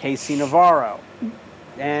Oliver, KC Navarro.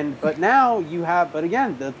 But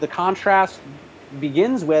again, the contrast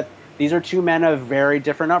begins with, these are two men of very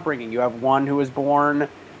different upbringing. You have one who was born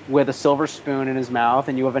with a silver spoon in his mouth,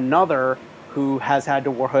 and you have another who has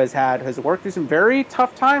worked through some very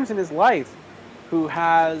tough times in his life, who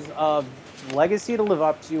has a legacy to live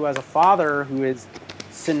up to as a father who is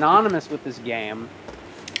synonymous with this game,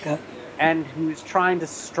 and who's trying to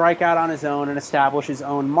strike out on his own and establish his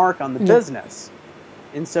own mark on the business.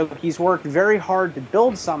 And so he's worked very hard to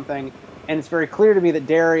build something, and it's very clear to me that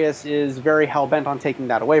Darius is very hell-bent on taking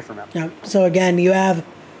that away from him. So again, you have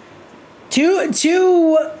two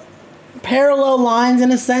parallel lines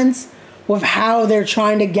in a sense with how they're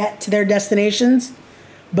trying to get to their destinations,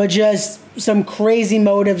 but just some crazy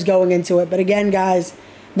motives going into it. But again, guys,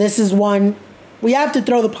 this is one, we have to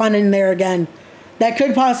throw the pun in there again, that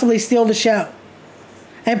could possibly steal the show.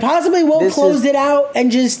 And possibly won't close it out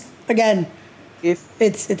and just, again,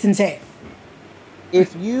 it's insane.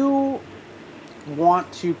 If you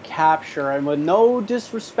want to capture, and with no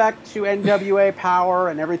disrespect to NWA Power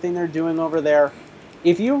and everything they're doing over there,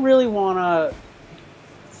 if you really want to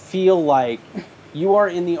feel like you are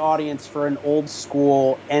in the audience for an old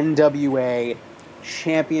school NWA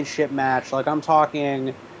championship match, like I'm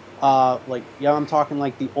talking like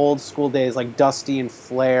the old school days, like Dusty and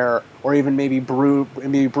Flair, or even maybe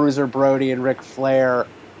Bruiser Brody and Ric Flair,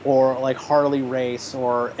 or like Harley Race,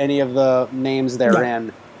 or any of the names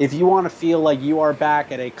therein. If you want to feel like you are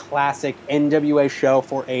back at a classic NWA show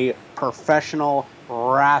for a professional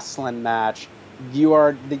wrestling match, you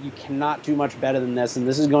cannot do much better than this, and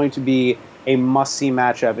this is going to be a must-see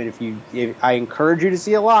matchup. And I encourage you to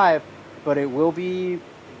see it live, but it will be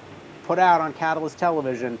put out on Catalyst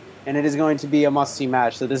Television, and it is going to be a must-see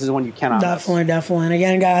match. So this is one you cannot miss. Definitely. And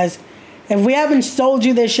again, guys, if we haven't sold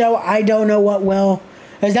you this show, I don't know what will.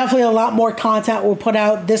 There's definitely a lot more content we'll put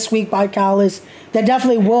out this week by Catalyst that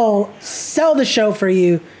definitely will sell the show for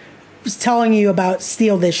you, telling you about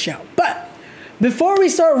Steal This Show. But before we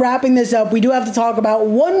start wrapping this up, we do have to talk about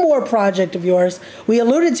one more project of yours. We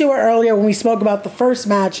alluded to it earlier when we spoke about the first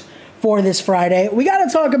match for this Friday. We got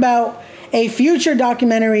to talk about a future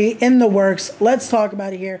documentary in the works. Let's talk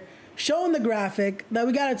about it here. Showing the graphic that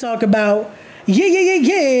we got to talk about,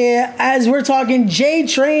 as we're talking J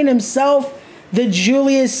Train himself, the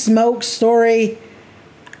Julius Smoke story.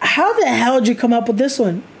 How the hell did you come up with this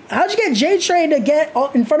one? How'd you get J Train to get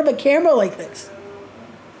in front of a camera like this?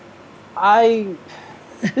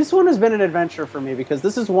 This one has been an adventure for me, because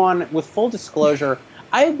this is one, with full disclosure,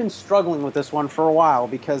 I have been struggling with this one for a while,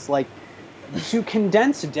 because like, to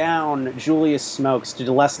condense down Julius Smokes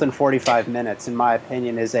to less than 45 minutes, in my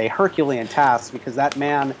opinion, is a Herculean task, because that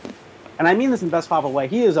man, and I mean this in the best possible way,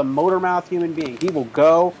 he is a motor mouth human being. He will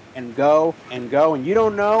go and go and go, and you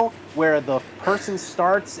don't know where the person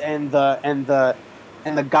starts and the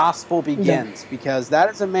gospel begins, because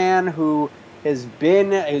that is a man who has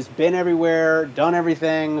been everywhere, done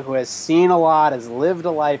everything, who has seen a lot, has lived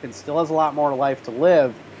a life, and still has a lot more life to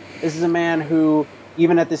live. This is a man who,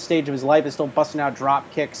 even at this stage of his life, is still busting out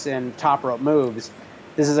drop kicks and top rope moves.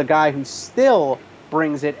 This is a guy who still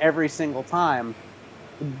brings it every single time,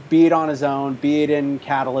 be it on his own, be it in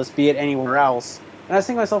Catalyst, be it anywhere else. And I was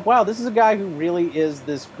thinking to myself, wow, this is a guy who really is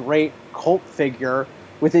this great cult figure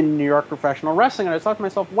within New York professional wrestling. And I thought to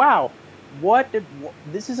myself, wow,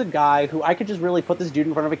 this is a guy who I could just really put this dude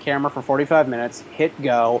in front of a camera for 45 minutes, hit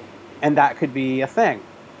go, and that could be a thing.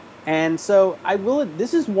 And so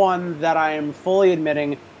this is one that I am fully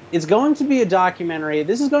admitting is going to be a documentary.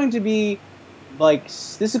 This is going to be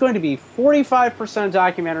 45%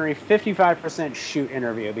 documentary, 55% shoot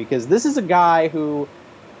interview, because this is a guy who,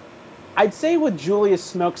 I'd say with Julius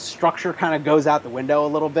Smoke's structure kind of goes out the window a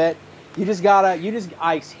little bit.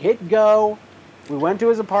 I hit go. We went to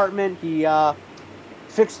his apartment. He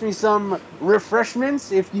fixed me some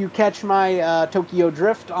refreshments, if you catch my Tokyo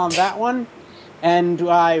Drift on that one. And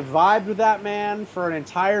I vibed with that man for an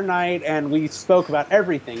entire night, and we spoke about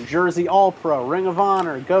everything. Jersey All-Pro, Ring of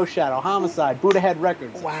Honor, Ghost Shadow, Homicide, Buddha Head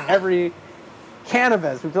Records. Wow. Every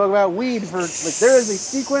cannabis. We talk about weed for, like, there is a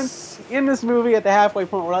sequence in this movie at the halfway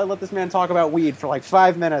point where I let this man talk about weed for like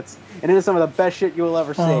 5 minutes, and it is some of the best shit you will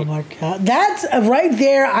ever see. Oh my God. That's right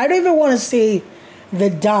there. I don't even want to see the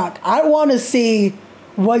doc. I want to see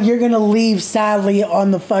what you're going to leave sadly on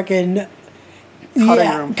the fucking...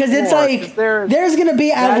 Yeah, because it's like there's going to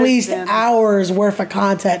be at least hours worth of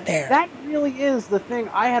content there. That really is the thing.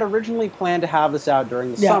 I had originally planned to have this out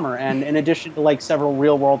during the summer, and in addition to like several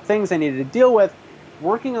real world things I needed to deal with,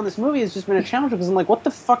 working on this movie has just been a challenge, because I'm like, what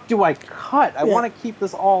the fuck do I cut? I want to keep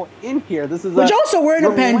this all in here. This is also we're in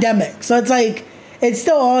a pandemic, so it's like it's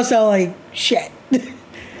still also like shit.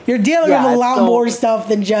 You're dealing with a lot more stuff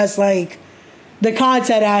than just like the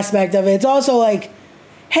content aspect of it. It's also like,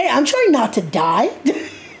 hey, I'm trying not to die.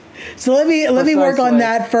 So let me work on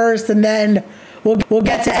that first, and then we'll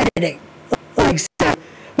get to editing. Like,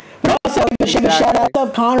 but also, shout out to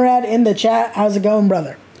Conrad in the chat. How's it going,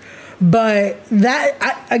 brother? But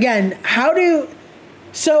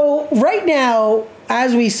so right now,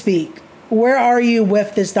 as we speak, where are you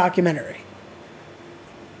with this documentary?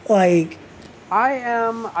 Like, I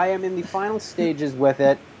am in the final stages with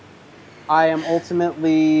it. I have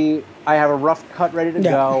a rough cut ready to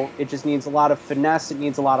go. It just needs a lot of finesse. It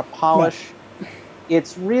needs a lot of polish.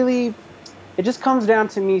 it's really, it just comes down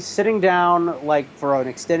to me sitting down like for an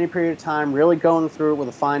extended period of time, really going through it with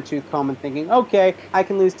a fine-tooth comb and thinking, okay, I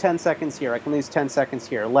can lose 10 seconds here, I can lose 10 seconds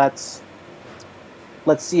here. Let's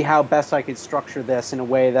see how best I could structure this in a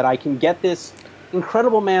way that I can get this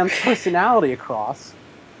incredible man's personality across,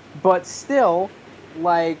 but still,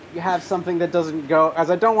 like, you have something that doesn't go, as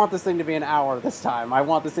I don't want this thing to be an hour this time. I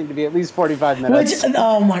want this thing to be at least 45 minutes. Which,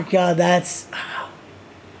 oh my God,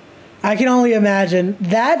 I can only imagine.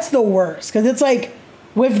 That's the worst. Because it's like,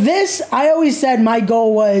 with this, I always said my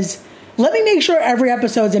goal was, let me make sure every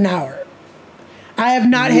episode's an hour. I have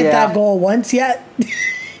not hit that goal once yet.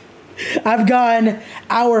 I've gone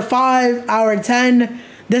hour 5, hour 10.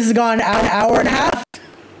 This has gone an hour and a half.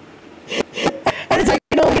 And it's like,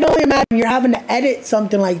 you can only imagine you're having to edit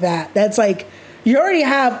something like that. That's like, you already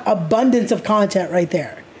have abundance of content right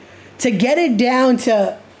there. To get it down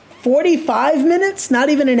to 45 minutes, not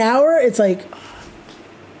even an hour, it's like,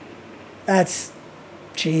 that's,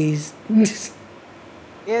 jeez.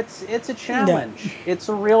 It's a challenge. Yeah. It's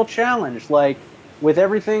a real challenge. Like, with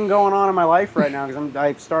everything going on in my life right now,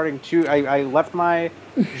 because I left my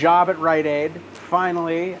job at Rite Aid,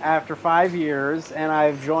 finally, after 5 years, and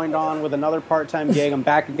I've joined on with another part-time gig. I'm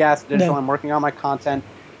back at Gas Digital. I'm working on my content.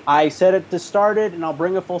 I said it to start it, and I'll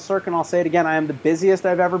bring a full circle, and I'll say it again. I am the busiest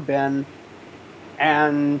I've ever been,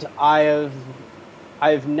 and I've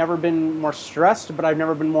never been more stressed, but I've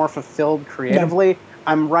never been more fulfilled creatively. Yeah.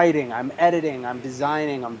 I'm writing, I'm editing, I'm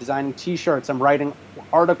designing T-shirts, I'm writing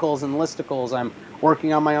articles and listicles, I'm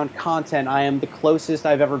working on my own content. I am the closest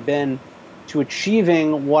I've ever been to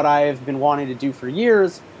achieving what I've been wanting to do for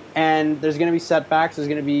years. And there's going to be setbacks, there's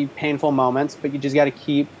going to be painful moments, but you just got to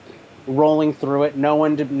keep rolling through it. Know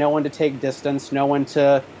when to take distance, know when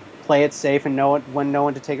to play it safe, and know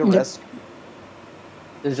when to take a risk.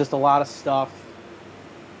 There's just a lot of stuff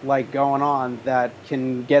like going on that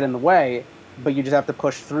can get in the way. But you just have to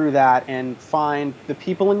push through that and find the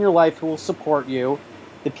people in your life who will support you,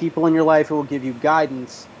 the people in your life who will give you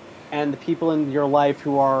guidance, and the people in your life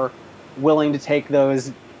who are willing to take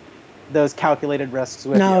those calculated risks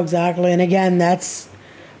with you. No, exactly. And again, that's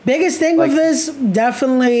biggest thing with this,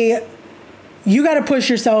 definitely, you got to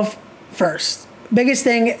push yourself first. Biggest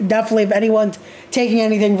thing, definitely, if anyone's taking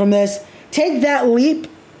anything from this, take that leap,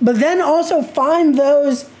 but then also find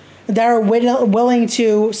those that are willing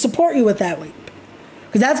to support you with that leap.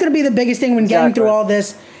 Because that's going to be the biggest thing when getting through all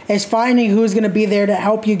this, is finding who's going to be there to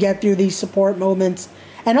help you get through these support moments.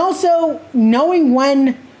 And also knowing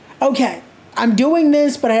when, okay, I'm doing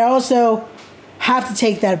this, but I also have to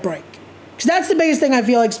take that break. Because that's the biggest thing I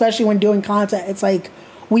feel like, especially when doing content. It's like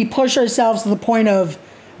we push ourselves to the point of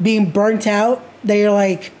being burnt out that you're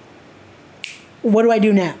like, what do I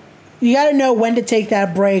do now? You got to know when to take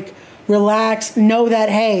that break, relax, know that,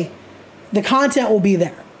 hey, the content will be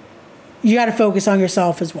there. You got to focus on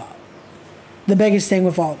yourself as well. The biggest thing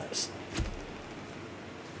with all this.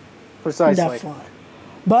 Precisely. Definitely.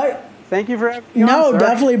 But thank you for having me on, sir.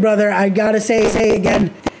 Definitely, brother. I got to say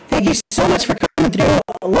again, thank you so much for coming through.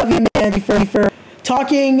 I love you, man, for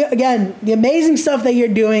talking, again, the amazing stuff that you're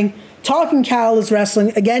doing, talking Catalyst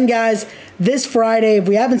Wrestling. Again, guys, this Friday, if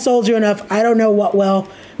we haven't sold you enough, I don't know what will.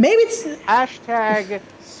 Maybe it's... Hashtag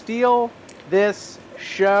steal this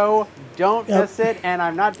show. Don't miss it. And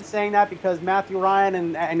I'm not just saying that because Matthew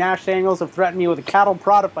Ryan and Nash Daniels have threatened me with a cattle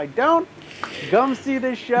prod if I don't. Come see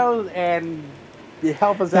this show and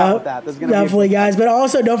help us out with that. There's gonna definitely, guys. But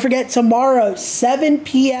also, don't forget, tomorrow, 7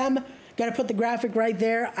 p.m., got to put the graphic right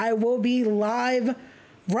there. I will be live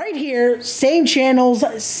right here, same channels,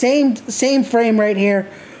 same frame right here,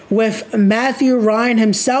 with Matthew Ryan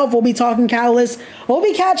himself. We'll be talking Catalyst. We'll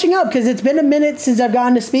be catching up because it's been a minute since I've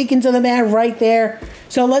gotten to speaking to the man right there.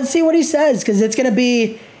 So let's see what he says, because it's going to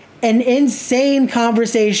be an insane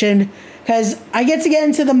conversation, because I get to get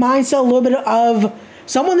into the mindset a little bit of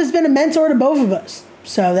someone that's been a mentor to both of us.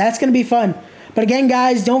 So that's going to be fun. But again,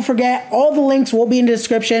 guys, don't forget, all the links will be in the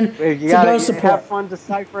description. You gotta go support. Have fun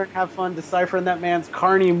deciphering that man's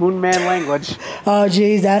Carney Moonman language. Oh,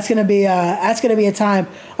 geez, that's gonna be a time.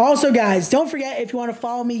 Also, guys, don't forget, if you want to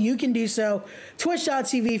follow me, you can do so.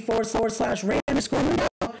 Twitch.tv/Ray_Window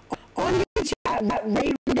on YouTube at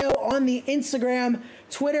Ray Window, on the Instagram,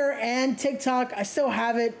 Twitter, and TikTok. I still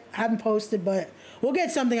haven't posted, but we'll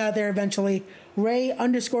get something out there eventually.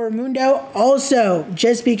 Ray_Mundo. Also,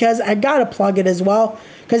 just because I gotta plug it as well,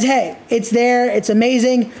 because hey, it's there, it's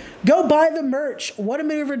amazing. Go buy the merch.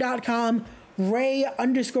 whatamaneuver.com.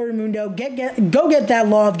 Ray_Mundo. Go get that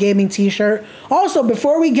Law of Gaming t-shirt. Also,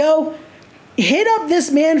 before we go, hit up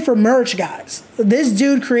this man for merch, guys. This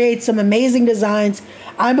dude creates some amazing designs.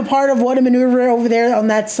 I'm a part of What a Maneuver over there on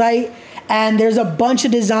that site. And there's a bunch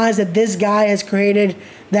of designs that this guy has created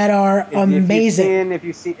that are amazing. If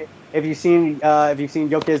you've seen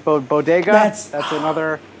Yoke's Bodega, that's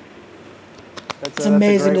another. That's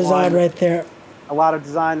amazing design right there. A lot of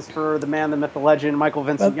designs for the man, the myth, the legend, Michael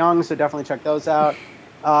Vincent Young. So definitely check those out.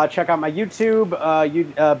 Check out my YouTube,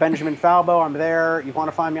 Benjamin Falbo. I'm there. You want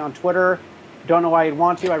to find me on Twitter? Don't know why you'd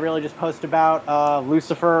want to. I really just post about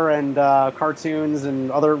Lucifer and cartoons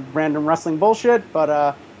and other random wrestling bullshit.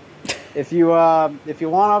 But if you want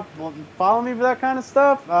to follow me for that kind of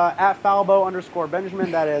stuff, at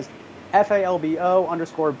Falbo_Benjamin. That is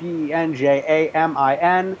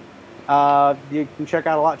FALBO_BENJAMIN. You can check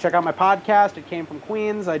out my podcast. It Came from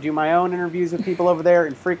Queens. I do my own interviews with people over there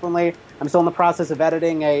infrequently. I'm still in the process of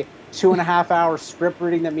editing a 2.5-hour script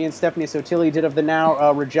reading that me and Stephanie Sotili did of the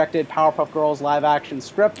now rejected Powerpuff Girls live action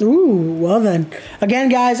script. Ooh, well then. Again,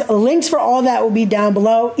 guys, links for all that will be down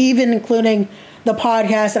below, even including the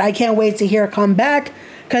podcast that I can't wait to hear come back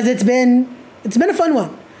because it's been a fun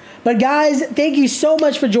one. But guys, thank you so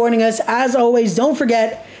much for joining us. As always, don't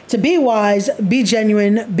forget to be wise, be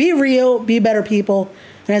genuine, be real, be better people.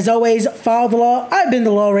 And as always, follow the law. I've been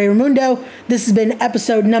the Law Ray Raimundo. This has been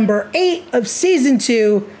episode number 8 of season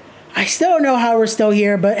 2. I still don't know how we're still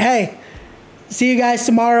here, but hey, see you guys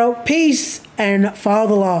tomorrow. Peace and follow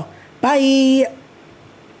the law. Bye.